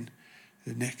prayed, and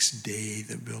the next day,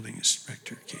 the building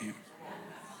inspector came.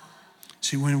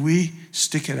 See, when we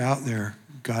stick it out there,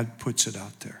 God puts it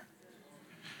out there.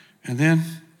 And then,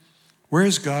 where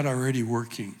is God already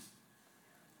working?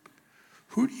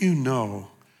 Who do you know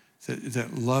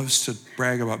that loves to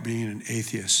brag about being an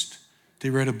atheist? They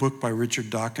read a book by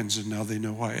Richard Dawkins, and now they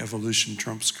know why evolution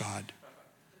trumps God.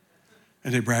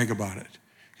 And they brag about it.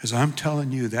 Because I'm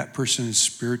telling you, that person is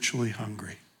spiritually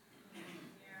hungry.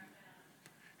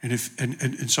 And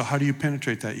so how do you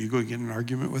penetrate that? You go get in an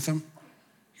argument with them?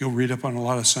 You go read up on a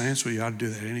lot of science? Well, you ought to do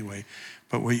that anyway.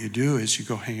 But what you do is you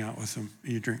go hang out with them,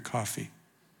 and you drink coffee.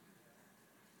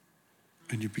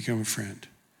 And you become a friend.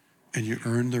 And you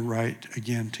earn the right,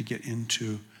 again, to get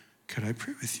into, could I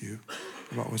pray with you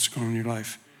about what's going on in your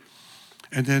life?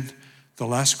 And then the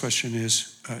last question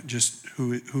is just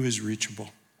who is reachable?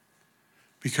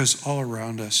 Because all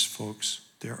around us, folks,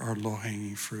 there are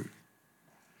low-hanging fruit.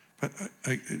 But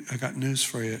I got news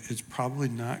for you. It's probably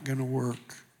not going to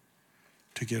work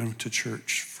to get them to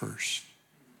church first.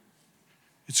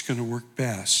 It's going to work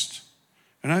best.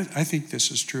 And I think this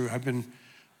is true. I don't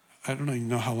even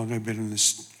know how long I've been in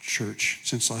this church,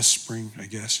 since last spring, I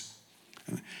guess.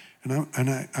 And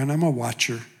I'm a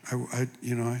watcher.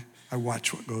 I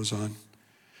watch what goes on.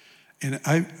 And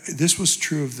this was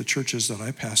true of the churches that I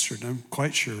pastored. I'm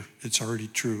quite sure it's already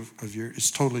true of yours.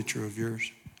 It's totally true of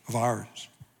yours, of ours.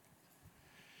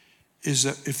 Is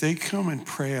that if they come and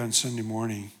pray on Sunday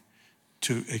morning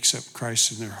to accept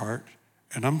Christ in their heart,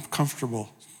 and I'm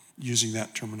comfortable using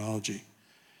that terminology,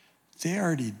 they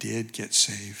already did get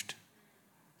saved.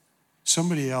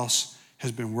 Somebody else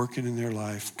has been working in their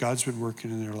life. God's been working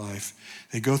in their life.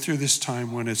 They go through this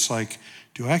time when it's like,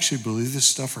 do I actually believe this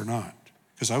stuff or not?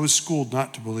 Because I was schooled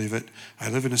not to believe it.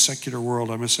 I live in a secular world.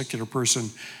 I'm a secular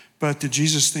person. But the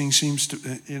Jesus thing seems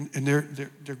to, and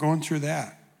they're going through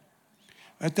that.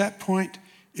 At that point,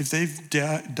 if they've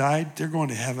died, they're going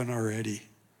to heaven already.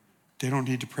 They don't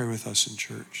need to pray with us in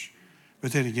church.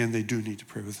 But then again, they do need to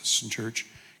pray with us in church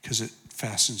because it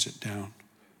fastens it down.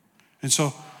 And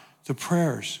so the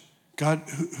prayers, God,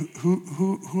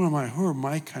 who am I? Who are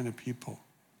my kind of people?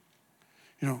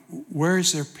 You know, where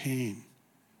is their pain?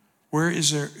 Where is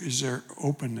their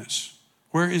openness?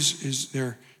 Where is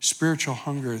their spiritual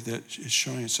hunger that is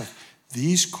showing itself?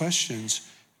 These questions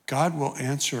God will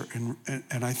answer, and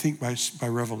I think by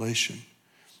revelation.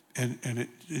 And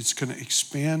it's going to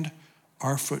expand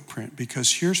our footprint,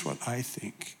 because here's what I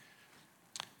think.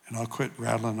 And I'll quit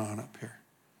rattling on up here.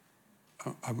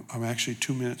 I'm actually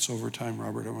 2 minutes over time,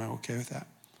 Robert. Am I okay with that?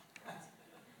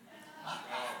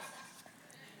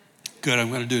 Good, I'm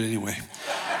going to do it anyway.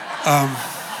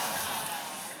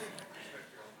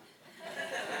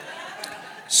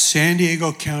 San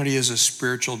Diego County is a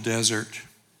spiritual desert.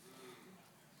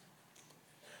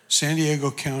 San Diego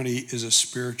County is a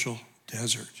spiritual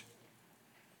desert.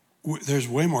 There's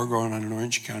way more going on in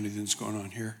Orange County than is going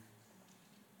on here.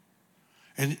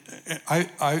 And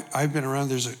I've been around,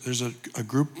 there's a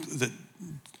group that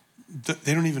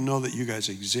they don't even know that you guys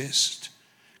exist,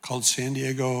 called San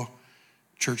Diego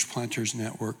Church Planters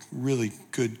Network. Really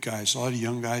good guys. A lot of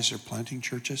young guys are planting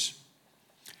churches.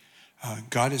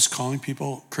 God is calling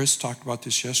people. Chris talked about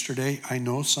this yesterday. I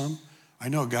know some. I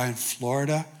know a guy in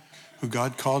Florida who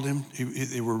God called him.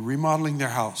 They were remodeling their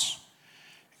house.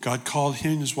 God called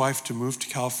him and his wife to move to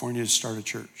California to start a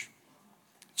church.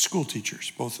 School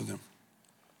teachers, both of them.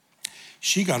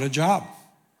 She got a job,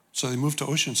 so they moved to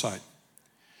Oceanside.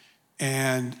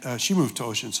 And she moved to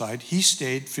Oceanside. He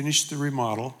stayed, finished the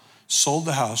remodel, sold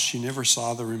the house. She never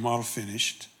saw the remodel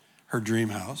finished, her dream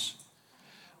house.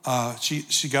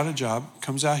 She got a job,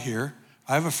 comes out here.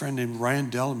 I have a friend named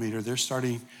Ryan Delameter. They're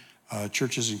starting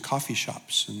churches and coffee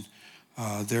shops.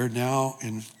 And they're now,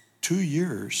 in 2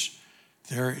 years,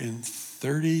 they're in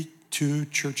 32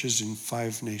 churches in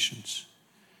 5 nations.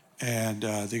 And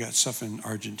they got stuff in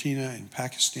Argentina, in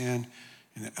Pakistan,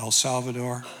 in El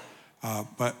Salvador.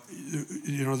 But,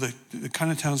 you know, the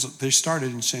kind of towns that they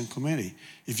started in San Clemente.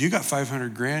 If you got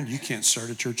 $500,000, you can't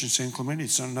start a church in San Clemente.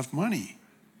 It's not enough money.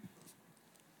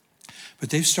 But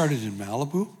they've started in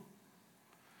Malibu.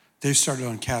 They've started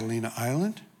on Catalina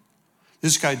Island.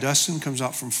 This guy, Dustin, comes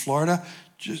out from Florida.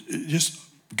 Just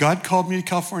God called me to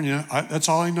California. That's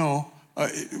all I know.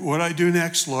 What do I do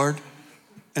next, Lord?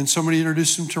 And somebody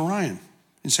introduced him to Ryan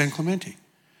in San Clemente.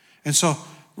 And so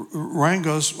Ryan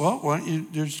goes, well, why don't you,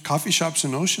 there's coffee shops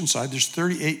in Oceanside. There's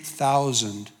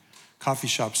 38,000 coffee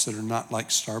shops that are not like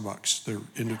Starbucks. They're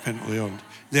independently owned.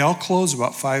 They all close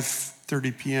about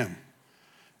 5:30 p.m.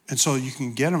 And so you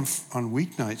can get them on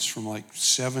weeknights from like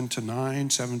 7 to 9,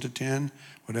 7 to 10,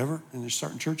 whatever. And they're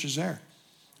starting churches there.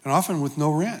 And often with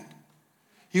no rent.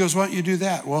 He goes, why don't you do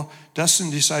that? Well, Dustin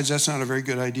decides that's not a very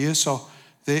good idea. So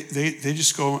they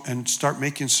just go and start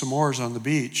making s'mores on the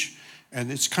beach.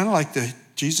 And it's kind of like the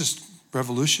Jesus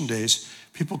Revolution days.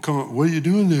 People come up, what are you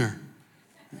doing there?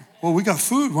 Well, we got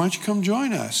food. Why don't you come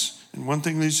join us? And one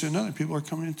thing leads to another. People are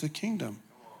coming into the kingdom.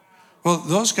 Well,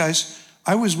 those guys,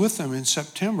 I was with them in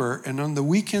September. And on the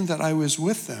weekend that I was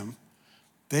with them,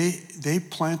 they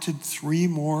planted 3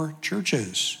 more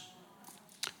churches.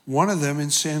 One of them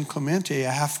in San Clemente, a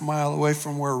half mile away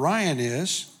from where Ryan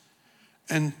is.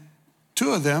 And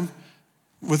 2 of them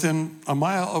within a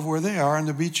mile of where they are on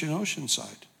the beach in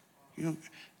Oceanside. You know,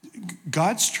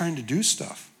 God's trying to do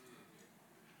stuff.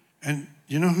 And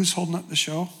you know who's holding up the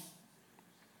show?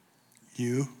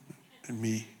 You and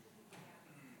me.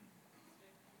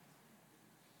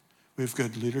 We have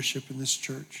good leadership in this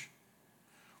church.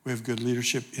 We have good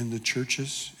leadership in the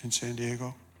churches in San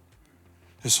Diego.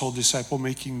 This whole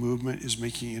disciple-making movement is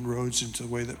making inroads into the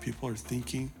way that people are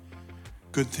thinking.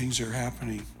 Good things are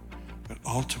happening. But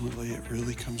ultimately, it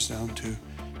really comes down to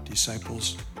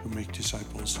disciples who make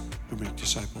disciples, who make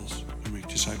disciples, who make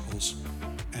disciples.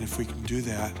 And if we can do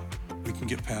that, we can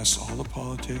get past all the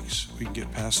politics. We can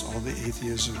get past all the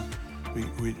atheism.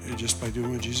 We just by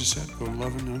doing what Jesus said, go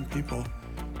loving on people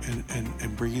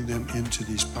and bringing them into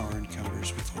these power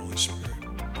encounters with the Holy Spirit.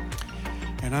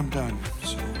 And I'm done.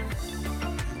 So